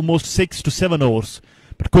played almost 6 to 7 overs.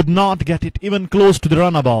 But could not get it even close to the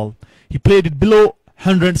runner ball. He played it below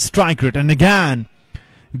 100 strike rate, and again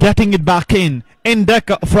getting it back in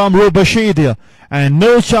deck from Robashir, and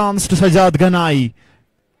no chance to Sajad Ganai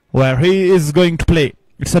where he is going to play.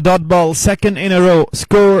 It's a dot ball, second in a row.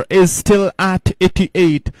 Score is still at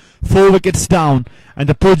 88, 4 wickets down, and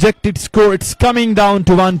the projected score, it's coming down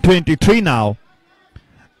to 123 now.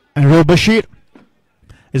 And Robashir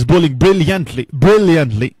is bowling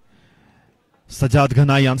brilliantly. Sajad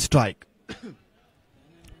Ganai on strike.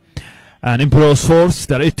 And Emperos Force,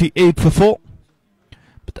 they're 88 for 4.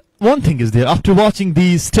 But one thing is there, after watching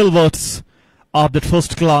these stalwarts of that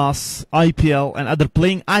first class, IPL and other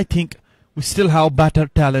playing, I think we still have better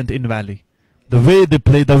talent in Valley. The way they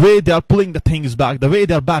play, the way they are pulling the things back, the way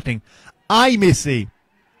they are batting, I may say.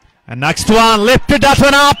 And next one, lifted that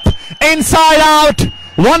one up, inside out,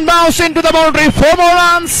 1 bounce into the boundary, 4 more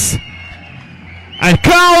runs. And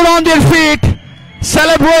crowd on their feet,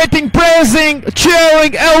 celebrating, praising,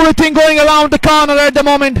 cheering, everything going around the corner at the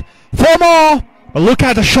moment. 4 more. Look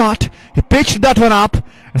at the shot. He pitched that one up.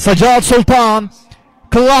 And Sajjad Sultan,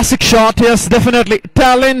 classic shot. Yes, definitely.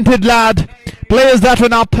 Talented lad. Plays that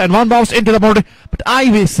one up and 1 bounce into the boundary. But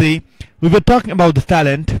I will say, we were talking about the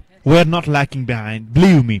talent. We're not lacking behind.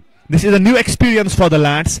 Believe me. This is a new experience for the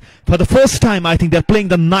lads. For the first time, I think they're playing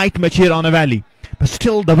the night match here on a Valley. But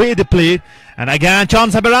still, the way they played. And again,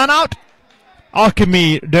 chance have run out.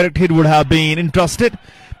 Akimi, direct hit would have been interested.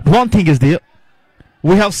 But one thing is there.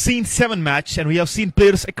 We have seen 7 matches and we have seen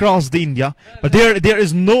players across the India. But there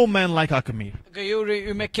is no man like Akimi. Okay,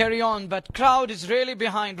 you may carry on, but crowd is really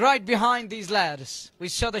behind, right behind these lads. We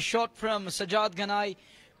saw the shot from Sajjad Ganai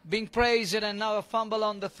being praised and now a fumble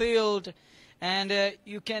on the field. And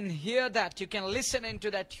you can hear that, you can listen into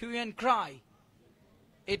that hue and cry.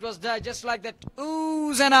 It was just like that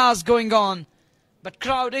oohs and ahs going on. But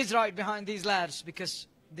crowd is right behind these lads because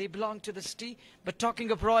They belong to the city. But talking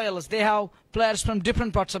of Royals, they have players from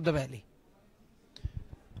different parts of the valley.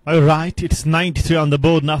 All right, it's 93 on the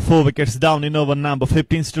board now. 4 wickets down in over number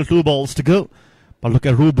 15. Still 2 balls to go. But look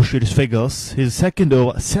at Bashir's figures. His second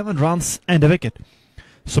over, 7 runs and a wicket.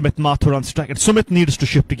 Sumit Mathur on strike. And Sumit needs to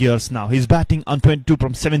shift gears now. He's batting on 22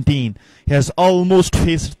 from 17. He has almost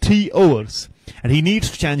faced 3 overs. And he needs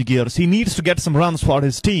to change gears. He needs to get some runs for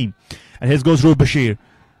his team. And here goes Bashir.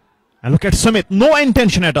 And look at Sumit. No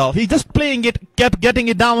intention at all. He's just playing it, kept getting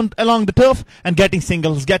it down along the turf and getting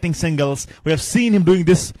singles, getting singles. We have seen him doing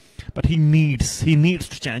this. But he needs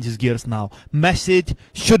to change his gears now. Message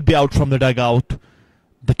should be out from the dugout.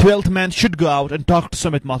 The 12th man should go out and talk to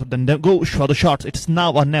Sumit Mathur, then go for the shots. It's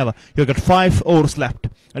now or never. You've got 5 overs left.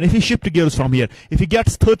 And if he shifts gears from here, if he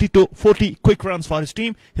gets 30 to 40 quick runs for his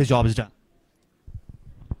team, his job is done.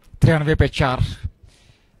 93 पे 4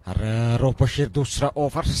 और रोह बशीर दूसरा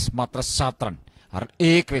over मात्र 7 run और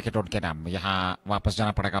 1 wicket उनके नाम। यहाँ वापस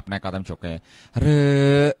जाना पड़ेगा अपने कदम चुके।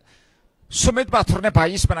 और सुमित माथुर ने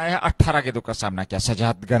 22 बनाए हैं, 18 गेंदों का सामना किया।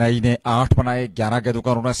 सजाद गनाई ने 8 बनाए, 11 गेंदों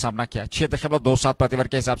का उन्होंने सामना किया 6.27 प्रति ओवर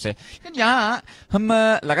के हिसाब से। लेकिन यहाँ हम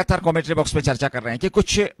लगातार कमेंट्री बॉक्स में चर्चा कर रहे हैं कि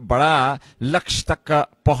कुछ बड़ा लक्ष्य तक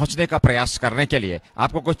पहुंचने का प्रयास करने के लिए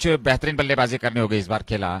आपको कुछ बेहतरीन बल्लेबाजी करनी होगी इस बार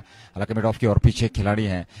खेला। हालांकि मिड ऑफ की और पीछे खिलाड़ी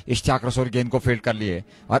हैं। इश्तियाक रसूल गेंद को फील्ड कर लिए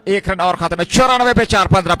और 1 रन और खाते में। 94 पे 4,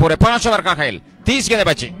 15 पूरे, 5 ओवर का खेल, 30 गेंदें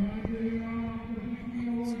बची।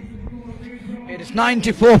 It is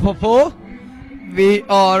 94 for 4. We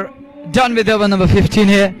are done with over number 15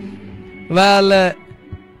 here. Well,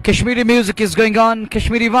 Kashmiri music is going on,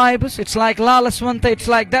 Kashmiri vibes. It's like Lala Swanta, it's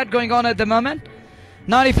like that going on at the moment.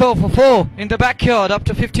 94 for 4 in the backyard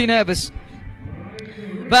after 15 overs.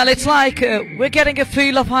 Well, it's like we're getting a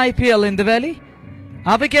feel of IPL in the valley.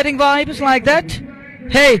 Are we getting vibes like that?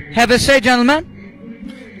 Hey, have a say, gentlemen.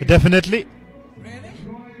 Definitely.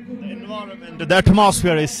 The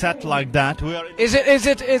atmosphere is set like that. Is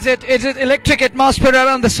it electric atmosphere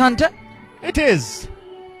around the center? It is.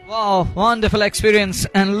 Wow, wonderful experience.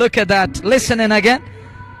 And look at that. Listen in again.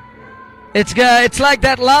 It's like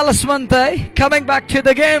that Lala Swante coming back to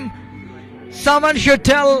the game. Someone should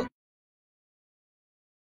tell.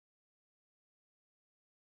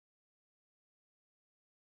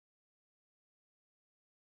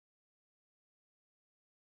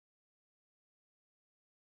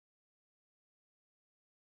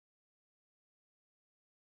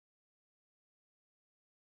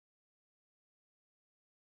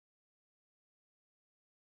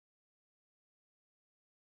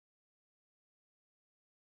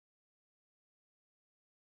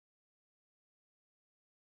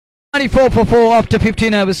 Four for 4 after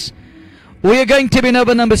 15 overs. We are going to be in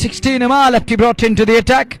over number 16. Umar lefty brought into the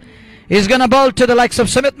attack. He's going to bowl to the likes of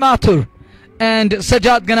Sumit Mathur and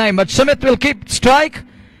Sajad Ganaim. But Sumit will keep strike.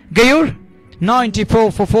 Gayur,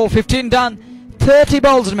 94 for 4, 15 done. 30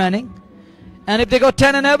 balls remaining. And if they go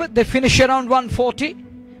 10 and over, they finish around 140.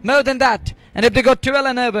 More than that. And if they go 12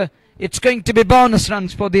 and over, it's going to be bonus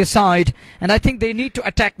runs for their side. And I think they need to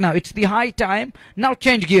attack now. It's the high time. Now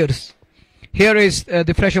change gears. Here is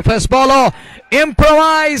the fresher first bowler.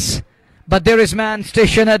 Improvise. But there is man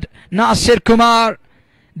stationed. Nasir Kumar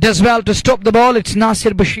does well to stop the ball. It's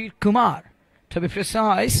Nasir Bashir Kumar, to be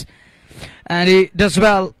precise. And he does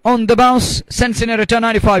well on the bounce. Sends in a return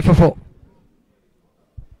 95 for 4.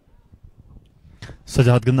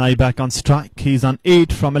 Sajad Ganai back on strike. He's on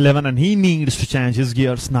 8 from 11 and he needs to change his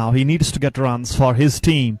gears now. He needs to get runs for his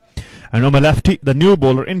team. And on my lefty, the new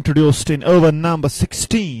bowler introduced in over number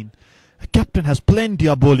 16. The captain has plenty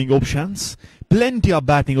of bowling options, plenty of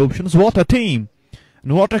batting options. What a team.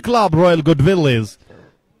 And what a club Royal Goodwill is.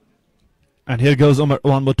 And here goes Umar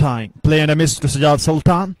one more time. Play and a miss to Sajad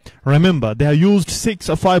Sultan. Remember, they have used 6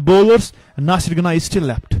 or 5 bowlers and Nasir Ganai is still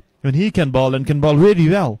left. When he can bowl and can bowl very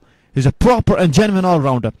well. He's a proper and genuine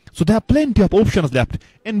all-rounder. So they have plenty of options left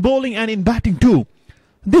in bowling and in batting too.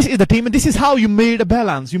 This is the team and this is how you made a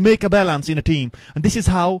balance. You make a balance in a team. And this is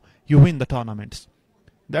how you win the tournaments.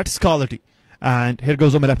 That's quality. And here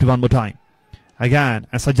goes Umar lefty one more time. Again,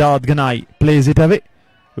 and Sajad Ganai plays it away.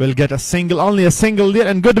 Will get a single, only a single there.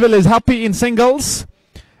 And Goodwill is happy in singles.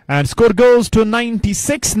 And score goes to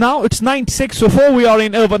 96 now. It's 96 for 4. We are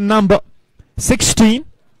in over number 16.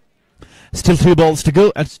 Still 3 balls to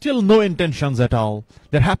go. And still no intentions at all.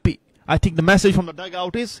 They're happy. I think the message from the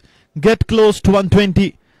dugout is get close to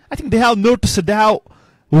 120. I think they have noticed, they have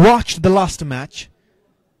watched the last match.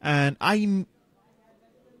 And I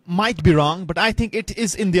might be wrong, but I think it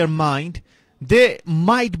is in their mind. They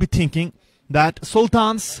might be thinking that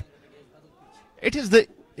Sultans, it is the,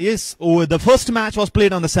 yes, the first match was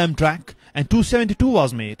played on the same track and 272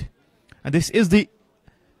 was made. And this is the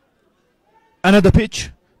another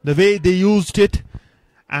pitch, the way they used it,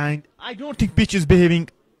 and I don't think pitch is behaving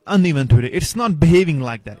uneven today. It's not behaving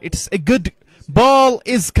like that. It's a good ball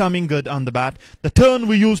is coming good on the bat. The turn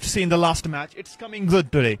we used to see in the last match, it's coming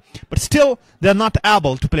good today. But still, they're not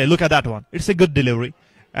able to play. Look at that one. It's a good delivery.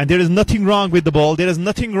 And there is nothing wrong with the ball. There is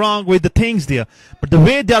nothing wrong with the things there. But the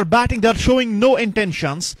way they are batting, they are showing no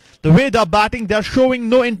intentions. The way they are batting, they are showing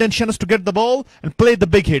no intentions to get the ball and play the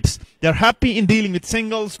big hits. They are happy in dealing with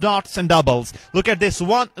singles, dots, and doubles. Look at this.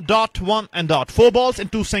 1 dot, 1 and dot. 4 balls and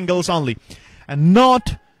 2 singles only. And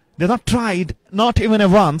they're not tried, not even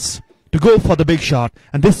once, to go for the big shot.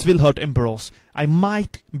 And this will hurt Emperos. I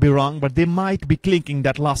might be wrong, but they might be clinking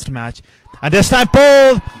that last match. And this time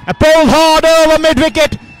pulled hard over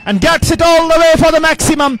mid-wicket and gets it all the way for the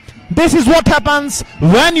maximum. This is what happens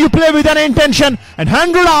when you play with an intention. And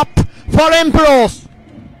 100 up for Emperos.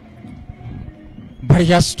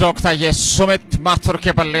 बढ़िया stroke था ये सुमित माथुर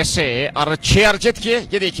के बल्ले से और 6 अर्जित किए.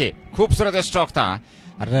 ये देखिए खूबसूरत स्ट्रोक था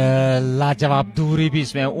और लाजवाब दूरी भी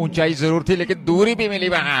इसमें. ऊंचाई जरूर थी लेकिन दूरी भी मिली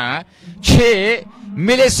वहां. 6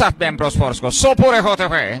 मिले साथ में एम्पेरोस फोर्स को. 100 पूरे होते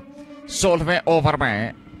हुए 16वें ओवर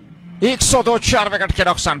में 102 4 विकेट के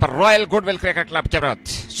नुकसान पर रॉयल गुडविल क्रिकेट क्लब के विरुद्ध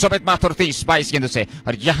सुमित माथुर 30-22 गेंदों से.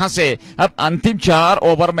 और यहां से अब अंतिम 4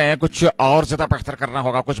 ओवर में कुछ और ज्यादा बेहतर करना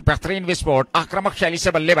होगा. कुछ बेहतरीन विस्फोट आक्रामक शैली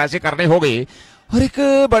से बल्लेबाजी करनी होगी और एक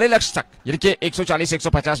बड़े लक्ष्य तक यानी कि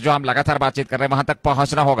 140-150 जो हम लगातार बातचीत कर रहे हैं वहां तक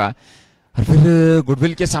पहुंचना होगा. और फिर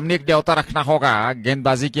गुडविल के सामने एक न्योता रखना होगा.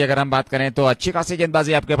 गेंदबाजी की अगर हम बात करें तो अच्छी खासी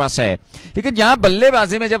गेंदबाजी आपके पास है, लेकिन यहाँ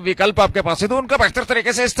बल्लेबाजी में जब विकल्प आपके पास है तो उनका बेहतर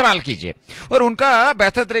तरीके से इस्तेमाल कीजिए. और उनका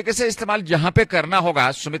बेहतर तरीके से इस्तेमाल जहां पे करना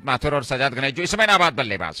होगा सुमित माथुर और सजाद गनाई जो इस समय नाबाद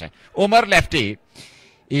बल्लेबाज है. उमर लेफ्टी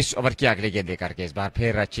इस ओवर की अगली गेंद लेकर के इस बार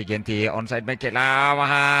फिर अच्छी गेंद थी. ऑन साइड में खेला,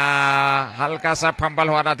 वहां हल्का सा फंबल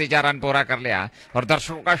हुआ, नतीजा रन पूरा कर लिया. और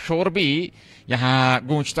दर्शकों का शोर भी यहां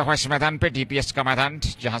गूंजता हुआ इस मैदान पे, डीपीएस का मैदान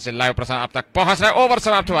जहां से लाइव प्रसारण अब तक पहुंच रहा है. ओवर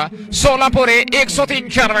समाप्त हुआ 16 पूरे 103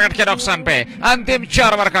 4 विकेट के नुकसान पे. अंतिम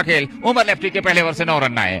 4 ओवर का खेल. उमर लेफ्टी के पहले ओवर से 9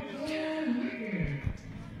 रन आए.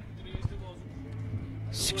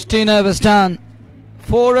 16 overs done,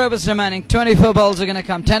 4 overs remaining, 24 balls are going to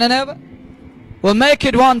come. 10 and over will make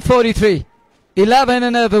it 143, 11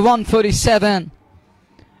 and over 147,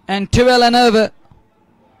 and 12 and over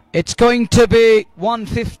it's going to be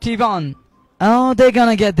 151. Oh, they're going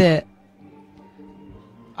to get there.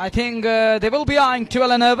 I think they will be eyeing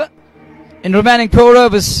 12 and over in remaining 4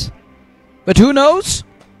 overs. But who knows?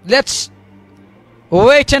 Let's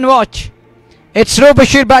wait and watch. It's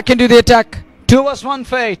Robashir back into the attack. 2 overs, 1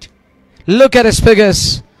 for 8. Look at his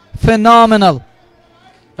figures. Phenomenal.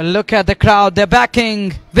 Look at the crowd. They're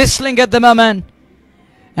backing, whistling at the moment,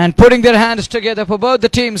 and putting their hands together for both the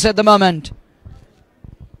teams at the moment.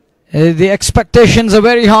 The expectations are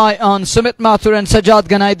very high on Sumit Mathur and Sajad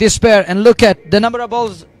Ganai, this pair. And look at the number of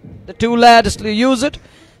balls the two lads use it.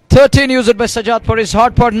 13 used by Sajad for his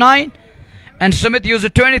hard part 9. And Sumit used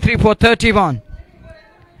it 23 for 31.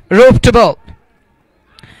 Rope to ball.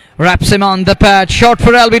 Wraps him on the pad. Shot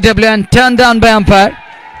for LBW and turned down by umpire.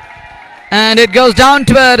 And it goes down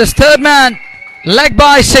to his third man. Leg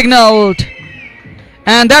by signaled.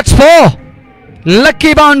 And that's 4.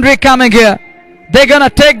 Lucky boundary coming here. They're going to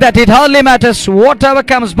take that. It hardly matters. Whatever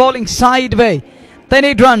comes bowling sideways, they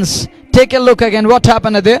need runs. Take a look again. What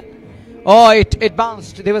happened there? Oh, it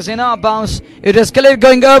bounced. There was enough bounce. It was clearly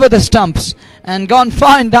going over the stumps and gone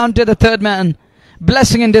fine down to the third man.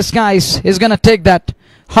 Blessing in disguise. He's going to take that.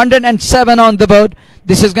 107 on the board.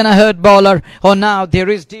 This is going to hurt bowler. Oh, now there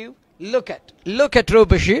is due. Look at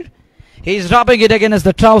Robashir. He's rubbing it against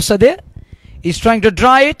the trouser there. He's trying to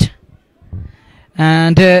dry it.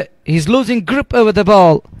 And he's losing grip over the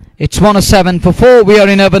ball. It's 107 for 4. We are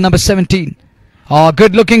in over number 17. Oh,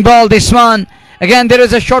 good looking ball, this one. Again, there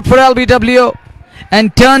is a shot for LBW.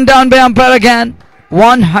 And turned down by umpire again.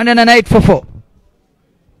 108 for 4.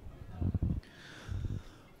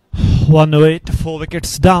 108, 4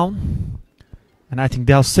 wickets down. And I think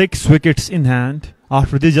they have 6 wickets in hand.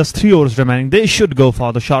 After this, just 3 overs remaining. They should go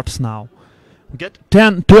for the shots now. Get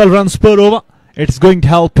 10, 12 runs per over. It's going to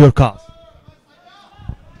help your cause.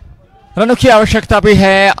 रनों की आवश्यकता भी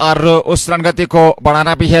है और उस run गति को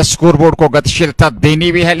बढ़ाना भी है, स्कोरबोर्ड को गतिशीलता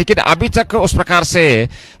देनी भी है, लेकिन अभी तक उस प्रकार से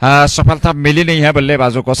सफलता मिली नहीं है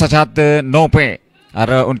बल्लेबाजों को. सजाद 9 पे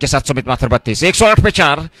और उनके साथ सुमित माथुर 32. 108 पे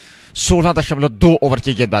 4, 16.2 ओवर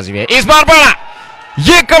की गेंदबाजी है. इस बार बड़ा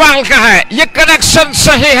ये कमाल का है, ये कनेक्शन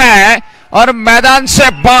सही है और मैदान से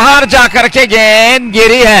बाहर जाकर के गेंद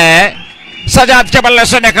गिरी है. सजाद के बल्ले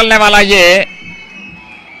से निकलने वाला ये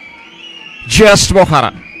जस्ट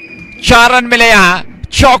बुखारा. 4 रन मिले, यहां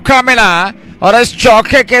चौका मिला और इस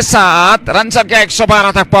चौके के साथ रन संख्या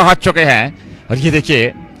 112 तक पहुंच चुके हैं. और ये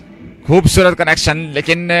देखिए खूबसूरत कनेक्शन,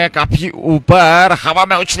 लेकिन काफी ऊपर हवा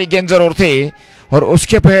में उछली गेंद जरूर थी और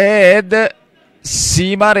उसके बाद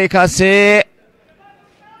सीमा रेखा से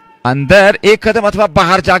अंदर एक कदम अथवा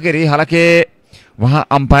बाहर जा गिरी। हालांकि वहां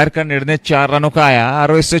अंपायर का निर्णय 4 रनों का आया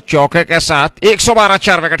और इस चौके के साथ 112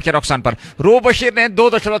 4 विकेट के नुकसान पर रू बशीर ने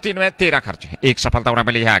 2.3 में 13 खर्च, एक सफलता उन्हें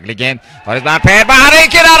मिली है। अगली गेंद और इस बार फिर बाहर ही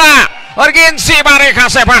किनारा और गेंद सीमा रेखा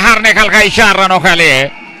से बाहर निकल गई 4 रनों के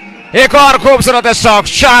लिए। एक और खूबसूरत स्ट्रोक,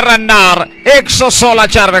 4 रन, 116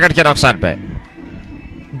 4 विकेट के नुकसान पे।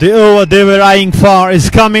 The over they were eyeing for is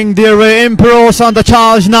coming their way. Emperos on the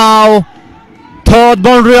charge now. Third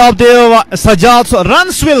boundary of the over. Sajad, so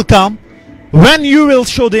runs will come when you will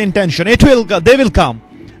show the intention. They will come.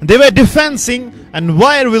 They were defending, and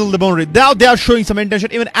where will the boundary? Now they are showing some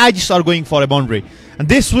intention. Even Agis are going for a boundary, and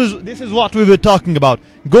this is what we were talking about.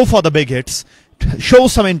 Go for the big hits. Show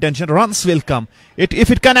some intention. Runs will come. If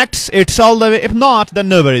it connects, it's all the way. If not, then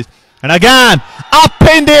no worries. And again, up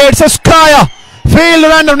in the air, it's a Skaya.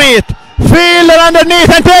 Fielder underneath,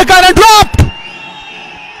 and taken and dropped.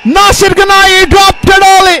 Nasir Ghanai dropped it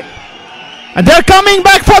only, and they're coming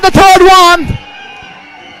back for the third one.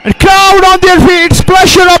 And crowd on their feet,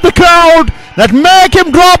 pressure of the crowd that make him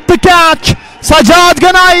drop the catch. Sajad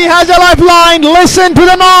Ghanai has a lifeline. Listen to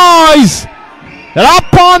the noise. They're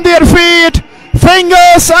up on their feet,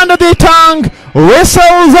 fingers under the tongue,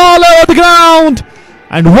 whistles all over the ground,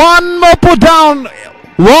 and one more put down.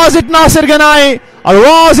 Was it Nasir Ghanai or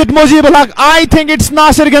was it Mujibul Haq? I think it's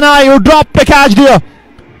Nasir Ghanai who dropped the catch there.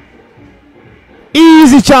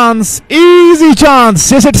 Easy chance.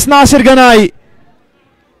 Yes, it's Nasir Ghanai.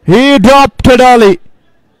 He dropped it early.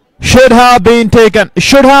 Should have been taken.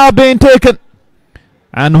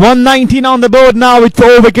 And 119 on the board now with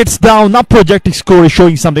 4 wickets down. Now projecting score is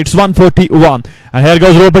showing something. It's 141. And here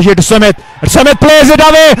goes Robashir to Sumit. And Sumit plays it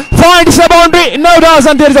away. Finds the boundary. No,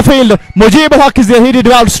 doesn't. There is a field. Mujibul Haq is there. He did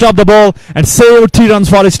well to stop the ball and save 3 runs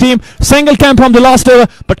for his team. Single came from the last over,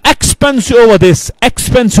 but expensive over this.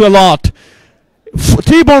 Expensive a lot.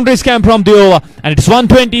 3 boundaries came from the over, and it's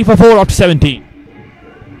 120 for 4 after 17.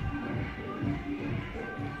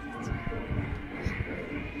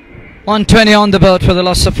 $120 on the board for the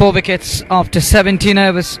loss of 4 wickets after 17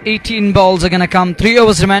 overs. 18 balls are going to come, 3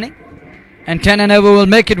 overs remaining, and 10 and over will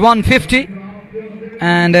make it 150,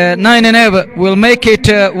 and 9 and over will make it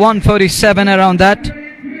 147 around that.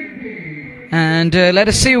 And let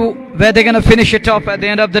us see where they're going to finish it off at the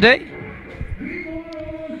end of the day.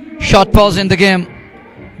 Short pause in the game,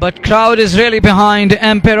 but crowd is really behind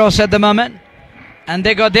Emperos at the moment, and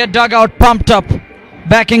they got their dugout pumped up,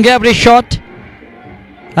 backing every shot.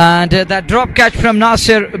 And that drop catch from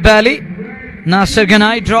Nasir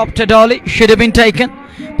Ghanai dropped a dolly, should have been taken,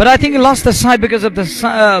 but I think he lost the side because of the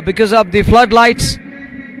floodlights.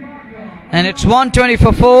 And it's 120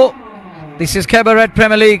 for 4. This is Cabaret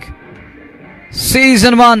Premier League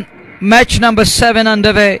Season 1, match number 7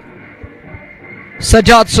 underway.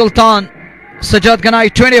 Sajad Ghanai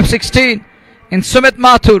 20 of 16, and Sumit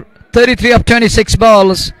Mathur 33 of 26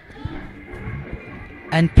 balls.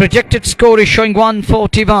 And projected score is showing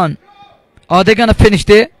 141. Are they going to finish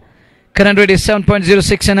there? Current rate is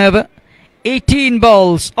 7.06 an over. 18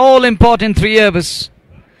 balls, all important 3 overs.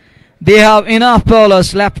 They have enough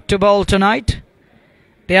bowlers left to bowl tonight.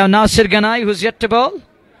 They have Nasir Ghanai, who's yet to bowl.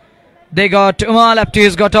 They got Umar Lapti,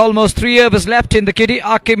 who's got almost 3 overs left in the kitty.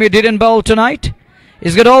 Akimi didn't bowl tonight.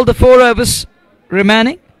 He's got all the 4 overs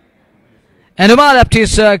remaining. And Umar Lapti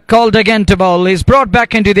is called again to bowl. He's brought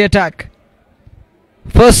back into the attack.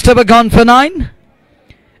 First over gone for 9,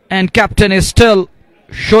 and captain is still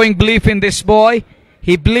showing belief in this boy.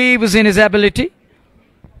 He believes in his ability.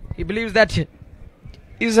 He believes that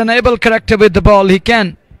he's an able character with the ball. He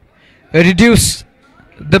can reduce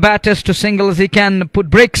the batters to singles. He can put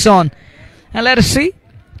breaks on. And let us see,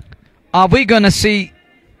 are we going to see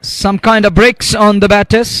some kind of breaks on the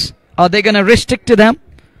batters? Are they going to restrict to them,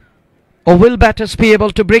 or will batters be able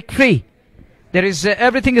to break free? There is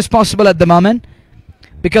everything is possible at the moment,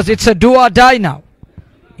 because it's a do or die now.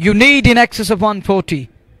 You need in excess of 140.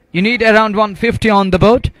 You need around 150 on the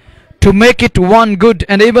board to make it one good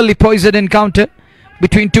and evenly poisoned encounter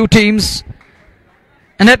between 2 teams.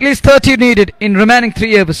 And at least 30 needed in remaining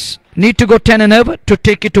 3 overs. Need to go 10 and over to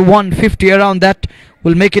take it to 150. Around that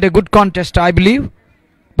will make it a good contest, I believe.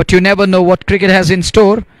 But you never know what cricket has in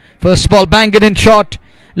store. First ball, bang it in short.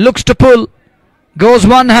 Looks to pull. Goes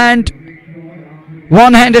one-handed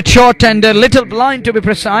shot, and a little blind to be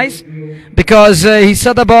precise, because he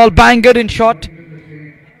saw the ball bangered in shot,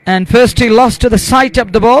 and first he lost to the sight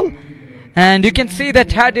of the ball, and you can see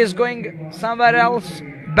that head is going somewhere else,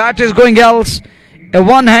 bat is going else. A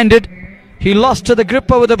one-handed He lost to the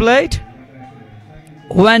grip over the blade.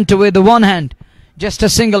 Went with the one hand. Just a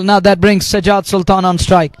single. Now that brings Sajjad Sultan on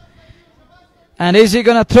strike. And is he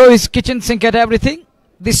going to throw his kitchen sink at everything?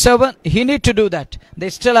 This server, he need to do that. They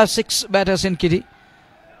still have 6 batters in kitty.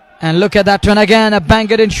 And look at that one again. A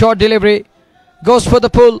banger in short delivery. Goes for the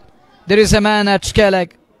pull. There is a man at scale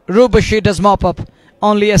leg. Rubashi does mop up.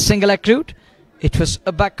 Only a single accrued. It was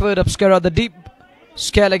a backward obscure of the deep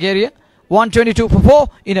scale leg area. 122 for 4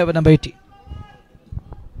 in over number 80.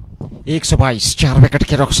 122 4 wicket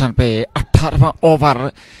के नुकसान पे 18वां over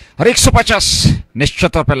और 150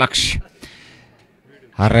 निश्चित तौर पे लक्ष्य।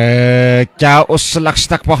 अरे क्या उस लक्ष्य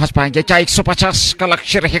तक पहुंच पाएंगे? क्या 150 का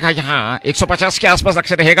लक्ष्य रहेगा? यहाँ 150 के आसपास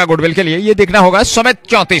लक्ष्य रहेगा गुडविल के लिए, ये देखना होगा। सुमित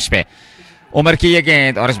 34 पे उमर की ये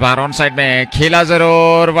गेंद और इस बार ऑन साइड में खेला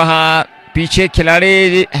जरूर, वहां पीछे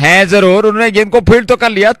खिलाड़ी हैं जरूर, उन्होंने गेंद को फील्ड तो कर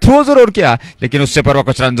लिया, थ्रो जरूर किया, लेकिन उससे पर वो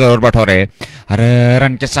कुछ रन जरूर बटोरे। अरे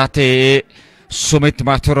रन के साथ ही सुमित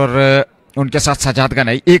माथुर और उनके साथ सजाद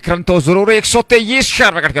गनाई 1 रन तो जरूर। 123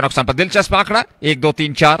 4 विकेट के नुकसान पर दिलचस्प आंकड़ा। 1 2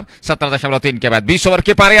 3 4 17.3 के बाद 20 ओवर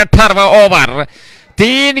के पारे 18वां ओवर,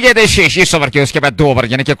 3 गेंदें शेष इस ओवर के, उसके बाद 2 ओवर,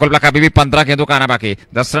 यानी कि कुल मिलाकर अभी भी 15 गेंदों का आना बाकी।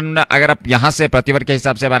 10 रन अगर आप यहां से प्रति ओवर के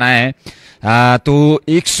हिसाब से बनाए तो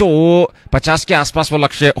 150 के आसपास वो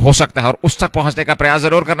लक्ष्य हो सकता है और उस तक पहुंचने का प्रयास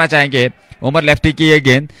जरूर करना चाहेंगे। उमर लेफ्टी की ये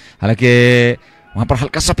गेंद, हालांकि वहां पर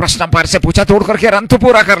हल्का सा प्रश्न अंपायर से पूछा, तोड़ करके रन तो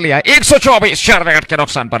पूरा कर लिया। 124 4 विकेट के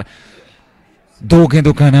नुकसान पर 2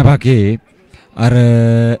 गेंदों का आना बाकी और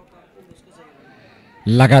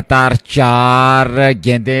लगातार 4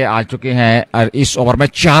 गेंदें आ चुकी हैं और इस ओवर में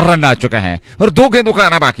 4 रन आ चुके हैं और 2 गेंदों का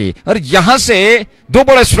आना बाकी, और यहां से 2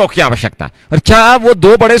 बड़े स्ट्रोक की आवश्यकता। और क्या वो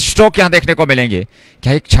 2 बड़े स्ट्रोक यहां देखने को मिलेंगे?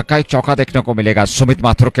 क्या एक छक्का एक चौका देखने को मिलेगा सुमित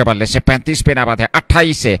माथुर के बल्ले से? 35 पे नाबाद है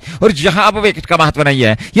 28 से, और यहां अब विकेट का महत्व नहीं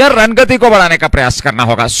है, यह रन गति को बढ़ाने का प्रयास करना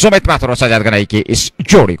होगा सुमित माथुर और सजाद गनाई की इस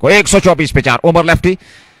जोड़ी को। 124 पे 4 उमर लेफ्टी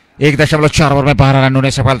 1.4 ओवर में 12 रन,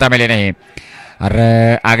 उन्हें सफलता मिली नहीं।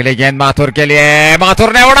 अरे अगली गेंद माथुर के लिए,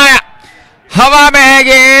 माथुर ने उड़ाया, हवा में है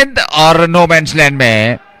गेंद और नो मैंस लैंड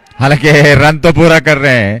में, हालांकि रन तो पूरा कर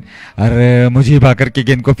रहे हैं। अरे मुजीब आकर की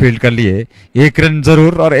गेंद को फील्ड कर लिए, 1 रन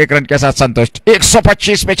जरूर और 1 रन के साथ संतुष्ट।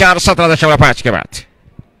 125 पे 4 17.5 के बाद।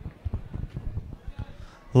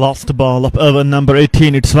 Last ball of over number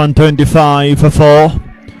 18. It's 125 for 4.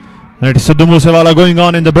 And it's Sidhu Moosewala going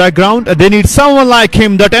on in the background. They need someone like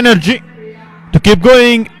him, that energy to keep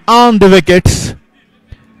going on the wickets.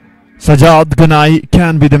 Sajjad Ganai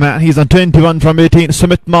can be the man. He's on 21 from 18.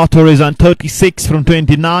 Sumit Mathur is on 36 from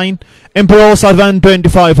 29. Emperos are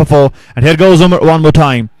 125 for 4. And here goes Umar one more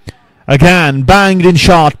time. Again, banged in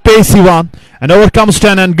shot. Pacey one. And over comes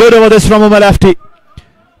 10. And good over this from Umar lefty.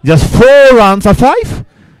 Just 4 runs or 5?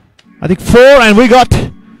 I think 4. And we got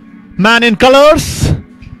man in colours.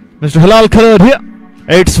 Mr. Halal coloured here.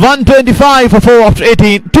 It's 125 for 4 after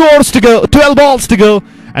 18. 2 overs to go. 12 balls to go.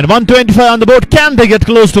 And 125 on the board. Can they get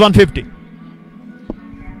close to 150?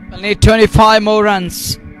 We'll need 25 more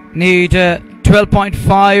runs. Need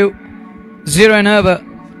 12.50 and over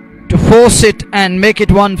to force it and make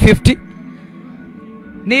it 150.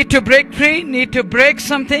 Need to break free. Need to break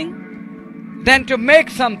something. Then to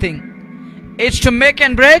make something. It's to make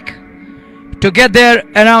and break to get there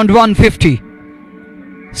around 150.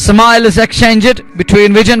 Smile is exchanged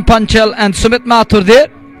between Vijan Panchal and Sumit Mathur there.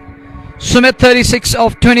 Sumit 36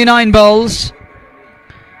 of 29 balls.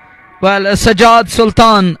 Well, Sajjad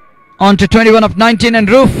Sultan on to 21 of 19, and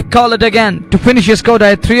Roof call it again to finish his quota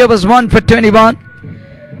at 3 overs 1 for 21.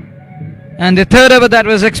 And the third over that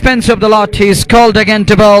was expensive of the lot. He's called again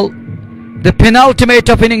to bowl the penultimate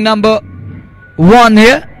of inning number 1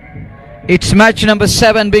 here. It's match number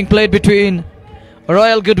 7 being played between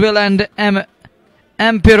Royal Goodwill and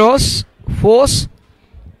Emperos Force.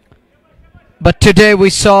 But today we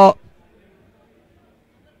saw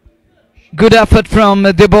good effort from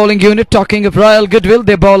the bowling unit. Talking of Royal Goodwill,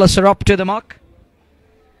 their bowlers are up to the mark.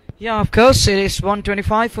 Yeah, of course, it is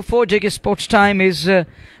 125 for 4. JK Sports Time is a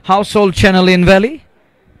household channel in Valley.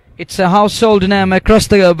 It's a household name across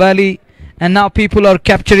the Valley, and now people are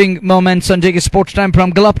capturing moments on JK Sports Time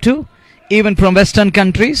from Gulab too, even from Western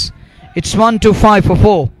countries. It's 125 for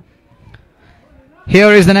 4.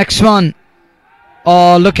 Here is the next one.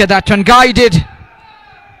 Oh, look at that one. Guided.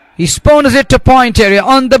 He spawns it to point area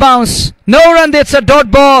on the bounce. No run. It's a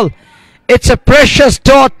dot ball. It's a precious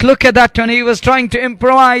dot. Look at that one. He was trying to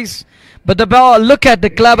improvise, but the ball, look at the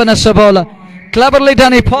cleverness of bowler. Cleverly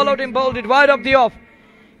done. He followed him, bowled it wide off the off.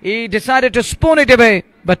 He decided to spoon it away,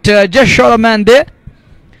 but just short of man there.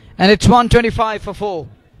 And it's 125 for 4.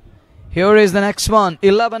 Here is the next one.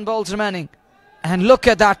 11 balls remaining. And look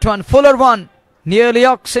at that one. Fuller one. Nearly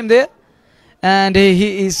ox him there. and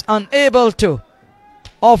he is unable to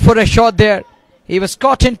offer a shot there. He was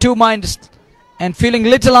caught in two minds and feeling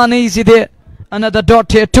little uneasy there. Another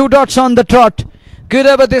dot here, 2 dots on the trot. Good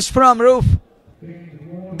over this from Roof.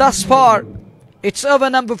 Thus far, it's over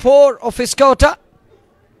number 4 of his quota.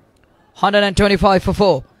 125 for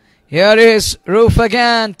 4. Here is Roof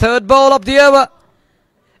again, third ball of the over.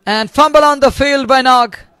 And fumble on the field by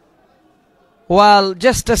Nag. Well,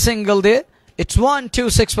 just a single there. It's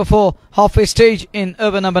 1-2-6 for 4, halfway stage in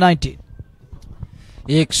over number 19.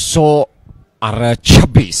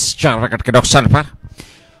 126 4 wicket के नुकसान पर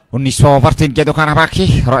 19वां over 3 के दुकान बाकी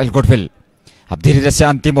royal goodwill अब धीरे धीरे से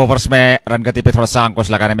अंतिम ओवर्स में रन गति पे थोड़ा सा अंकुश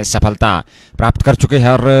लगाने में सफलता प्राप्त कर चुके हैं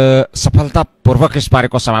और सफलता पूर्वक इस पारी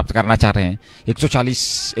को समाप्त करना चाह रहे हैं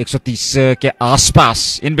 140 130 के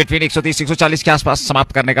आसपास इन बिटवीन 130 140 के आसपास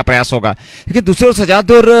समाप्त करने का प्रयास होगा लेकिन दूसरे ओर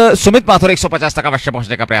सजाद और सुमित माथुर 150 तक अवश्य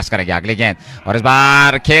पहुंचने का प्रयास करेंगे अगली गेंद और इस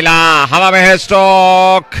बार खेला हवा में है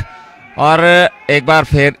स्ट्रोक और एक बार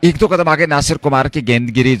फिर 1-2 कदम आगे नासिर कुमार की गेंद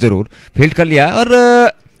गिरी जरूर फील्ड कर लिया और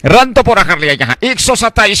रन तो पूरा कर लिया यहाँ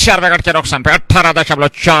 127 4 विकेट के नुकसान पे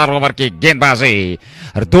 18.4 ओवर की गेंदबाजी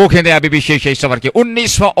और 2 गेंदें अभी भी शेष इस ओवर की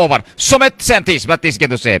 19वां ओवर सुमित 37-32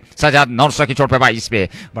 गेंदों से सजाद 900 की चोट पे 22 पे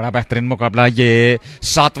बड़ा बेहतरीन मुकाबला ये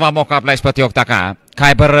 7वां मुकाबला इस प्रतियोगिता का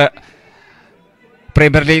खैबर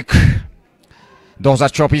प्रीमियर लीग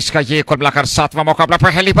 2024 का ये कुल मिलाकर 7वां मुकाबला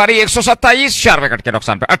पहली पारी 127 4 विकेट के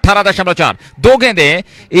नुकसान पे 18.4 2 गेंदें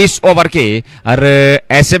इस ओवर की और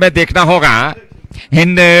ऐसे में देखना होगा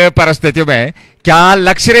इन परिस्थितियों में क्या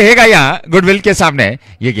लक्ष्य रहेगा यहाँ गुडविल के सामने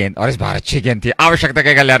ये गेंद और इस बार अच्छी गेंद थी आवश्यकता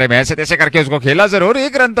के गलियारे में ऐसे तैसे करके उसको खेला जरूर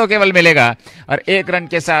 1 रन तो केवल मिलेगा और 1 रन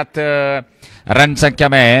के साथ रन संख्या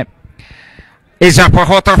में इजाफा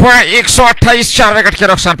होता हुआ 128 4 विकेट के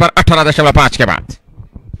नुकसान पर 18.5 के बाद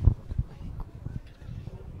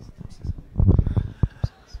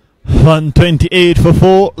 128 for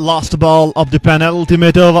 4. Last ball of the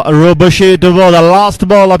penultimate over. Robushir to bowl the last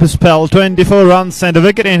ball of his spell. 24 runs and a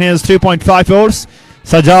wicket in his 3.5 overs.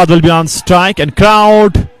 Sajjad will be on strike and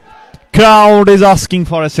crowd is asking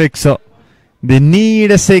for a sixer. They need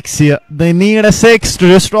a 6 here. They need a 6 to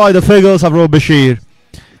destroy the figures of Robushir.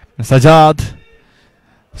 Sajjad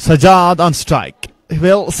on strike.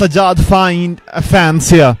 Will Sajjad find a fans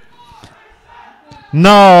here?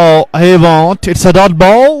 No, he won't. It's a dot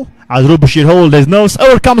ball. As Robushir holds his nose,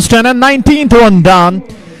 over comes to an 19th one down.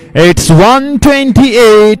 It's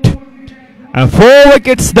 128 and 4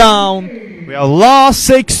 wickets down. We have lost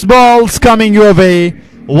 6 balls coming your way.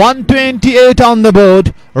 128 on the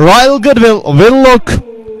board. Royal Goodwill will look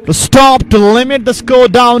to stop to limit the score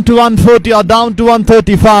down to 140 or down to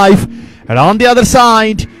 135. And on the other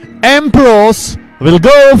side, Emperos will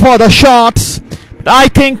go for the shots. But I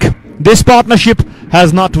think this partnership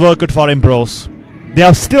has not worked for Emperos. They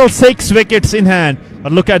have still 6 wickets in hand.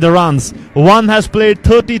 But look at the runs. One has played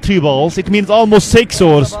 33 balls. It means almost 6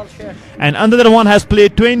 overs. And another one has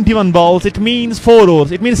played 21 balls. It means 4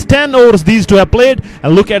 overs. It means 10 overs these two have played.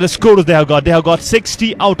 And look at the scores they have got. They have got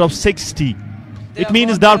 60 out of 60. It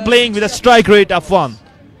means they are playing with a strike rate of 1.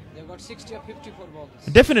 They have got 60 or 54 balls.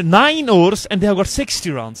 Definitely 9 overs and they have got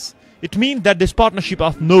 60 runs. It means that this partnership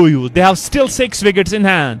of no use. They have still 6 wickets in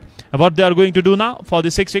hand. And what they are going to do now for the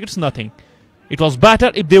 6 wickets? Nothing. It was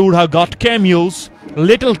better if they would have got cameos,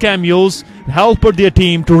 little cameos, helped their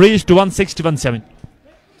team to reach to 160-170.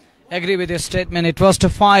 Agree with your statement. It was to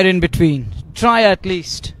fire in between. Try at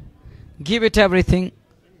least. Give it everything.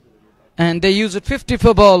 And they use it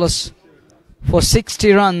 54 ballers for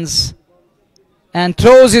 60 runs. And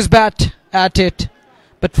throws his bat at it.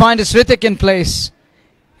 But finds Ritik in place.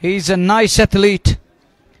 He's a nice athlete.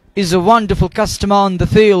 He's a wonderful customer on the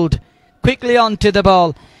field. Quickly onto the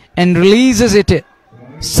ball. And releases it,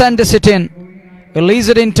 sends it in, release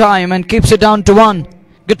it in time and keeps it down to 1.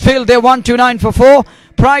 Good field there, 129 for 4.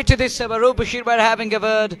 Prior to this, Robushir were having a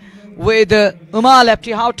word with Umar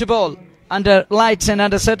Lepti how to bowl under lights and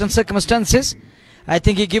under certain circumstances. I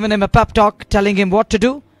think he given him a pep talk telling him what to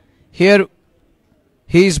do. Here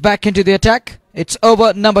he's back into the attack. It's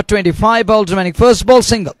over number 25 balls remaining. First ball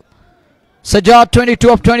single. Sajjad 22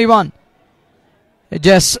 of 21.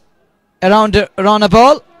 Just around a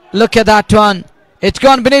ball. Look at that one. It's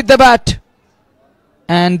gone beneath the bat.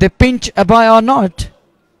 And they pinch a bye or not?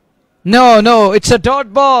 No, it's a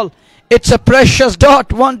dot ball. It's a precious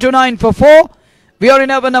dot. 129 for 4. We are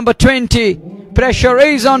in over number 20. Pressure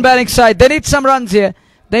is on batting side. They need some runs here.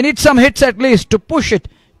 They need some hits at least to push it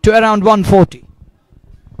to around 140.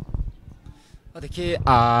 देखिए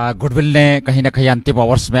goodwill ने कहीं ना कहीं अंतिम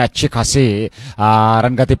overs में अच्छी खासी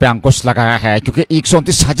run गति पे अंकुश लगाया है, क्योंकि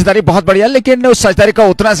 129 साझेदारी बहुत बढ़िया, लेकिन उस साझेदारी का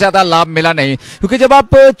उतना ज्यादा लाभ मिला नहीं, क्योंकि जब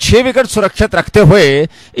आप 6 विकेट सुरक्षित रखते हुए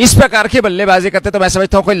इस प्रकार की बल्लेबाजी करते तो मैं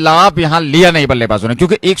समझता हूं कोई लाभ यहां लिया नहीं बल्लेबाजों ने,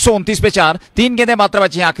 क्योंकि 129 पे 4, 3 गेंदें मात्र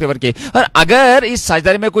बची हैं आखिरी ओवर की। और अगर इस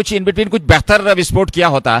साझेदारी में कुछ इन बिटवीन कुछ बेहतर विस्फोट किया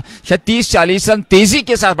होता, शायद 30-40 रन तेजी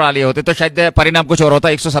के साथ बढ़ा लिए होते, तो शायद परिणाम कुछ और होता।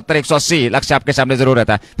 170-180 लक्ष्य आपके सामने जरूर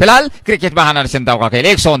रहता है। फिलहाल क्रिकेट में हारना चिंताओं का खेल।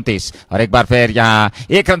 129 और एक बार फिर यहाँ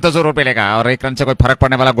 1 रन तो जरूर मिलेगा, और 1 रन से कोई फर्क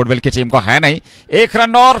पड़ने वाला गुडविल की टीम को है नहीं। 1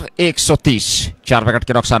 रन और 130, 4 विकेट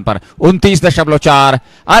के नुकसान पर 29.4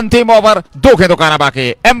 अंतिम ओवर, 2 गेंदों का बाकी।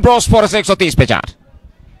 एम्पेरोस फोर्स 130 पे 4।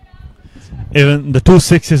 Even the 2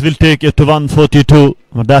 sixes will take it to 142,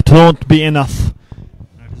 but that won't be enough.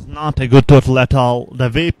 That is not a good total at all. The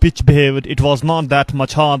way pitch behaved, it was not that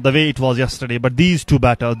much hard the way it was yesterday, but these two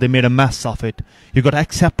batters, they made a mess of it. You got to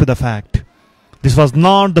accept the fact. This was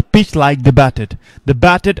not the pitch like they batted. They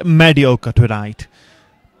batted mediocre tonight.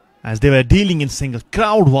 As they were dealing in singles,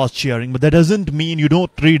 crowd was cheering, but that doesn't mean you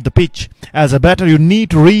don't read the pitch. As a batter, you need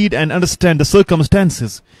to read and understand the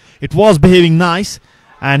circumstances. It was behaving nice,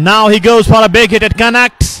 and now he goes for a big hit. It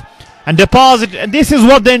connects and deposit. And this is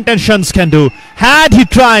what the intentions can do. Had he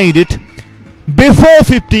tried it before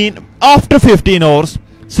 15, after 15 overs,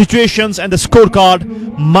 situations and the scorecard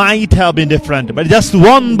might have been different, but just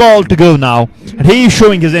 1 ball to go now, and he is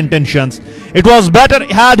showing his intentions. It was better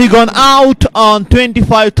had he gone out on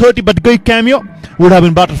 25-30, but quick cameo would have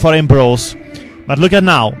been better for Emperos. But look at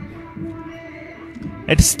now,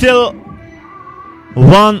 it's still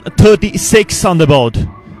 136 on the board.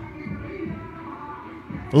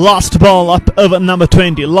 Last ball up over number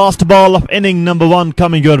 20. Last ball of inning number 1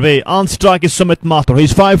 coming your way. On strike is Sumit Mathur.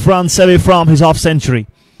 He's 5 runs away from his half century.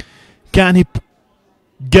 Can he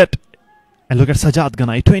get, and look at Sajjad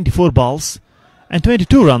Ganai, 24 balls and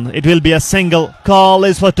 22 runs. It will be a single. Call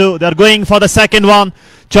is for 2. They're going for the second one.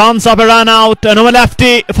 Chance of a run out. An over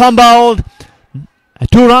lefty fumbled.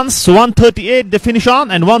 2 runs, so 138 they finish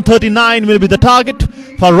on, and 139 will be the target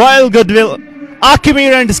for Royal Goodwill.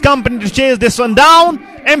 Akimir and his company to chase this one down.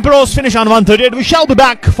 Emperos finish on 138. We shall be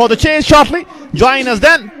back for the chase shortly. Join us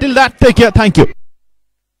then. Till that, take care. Thank you.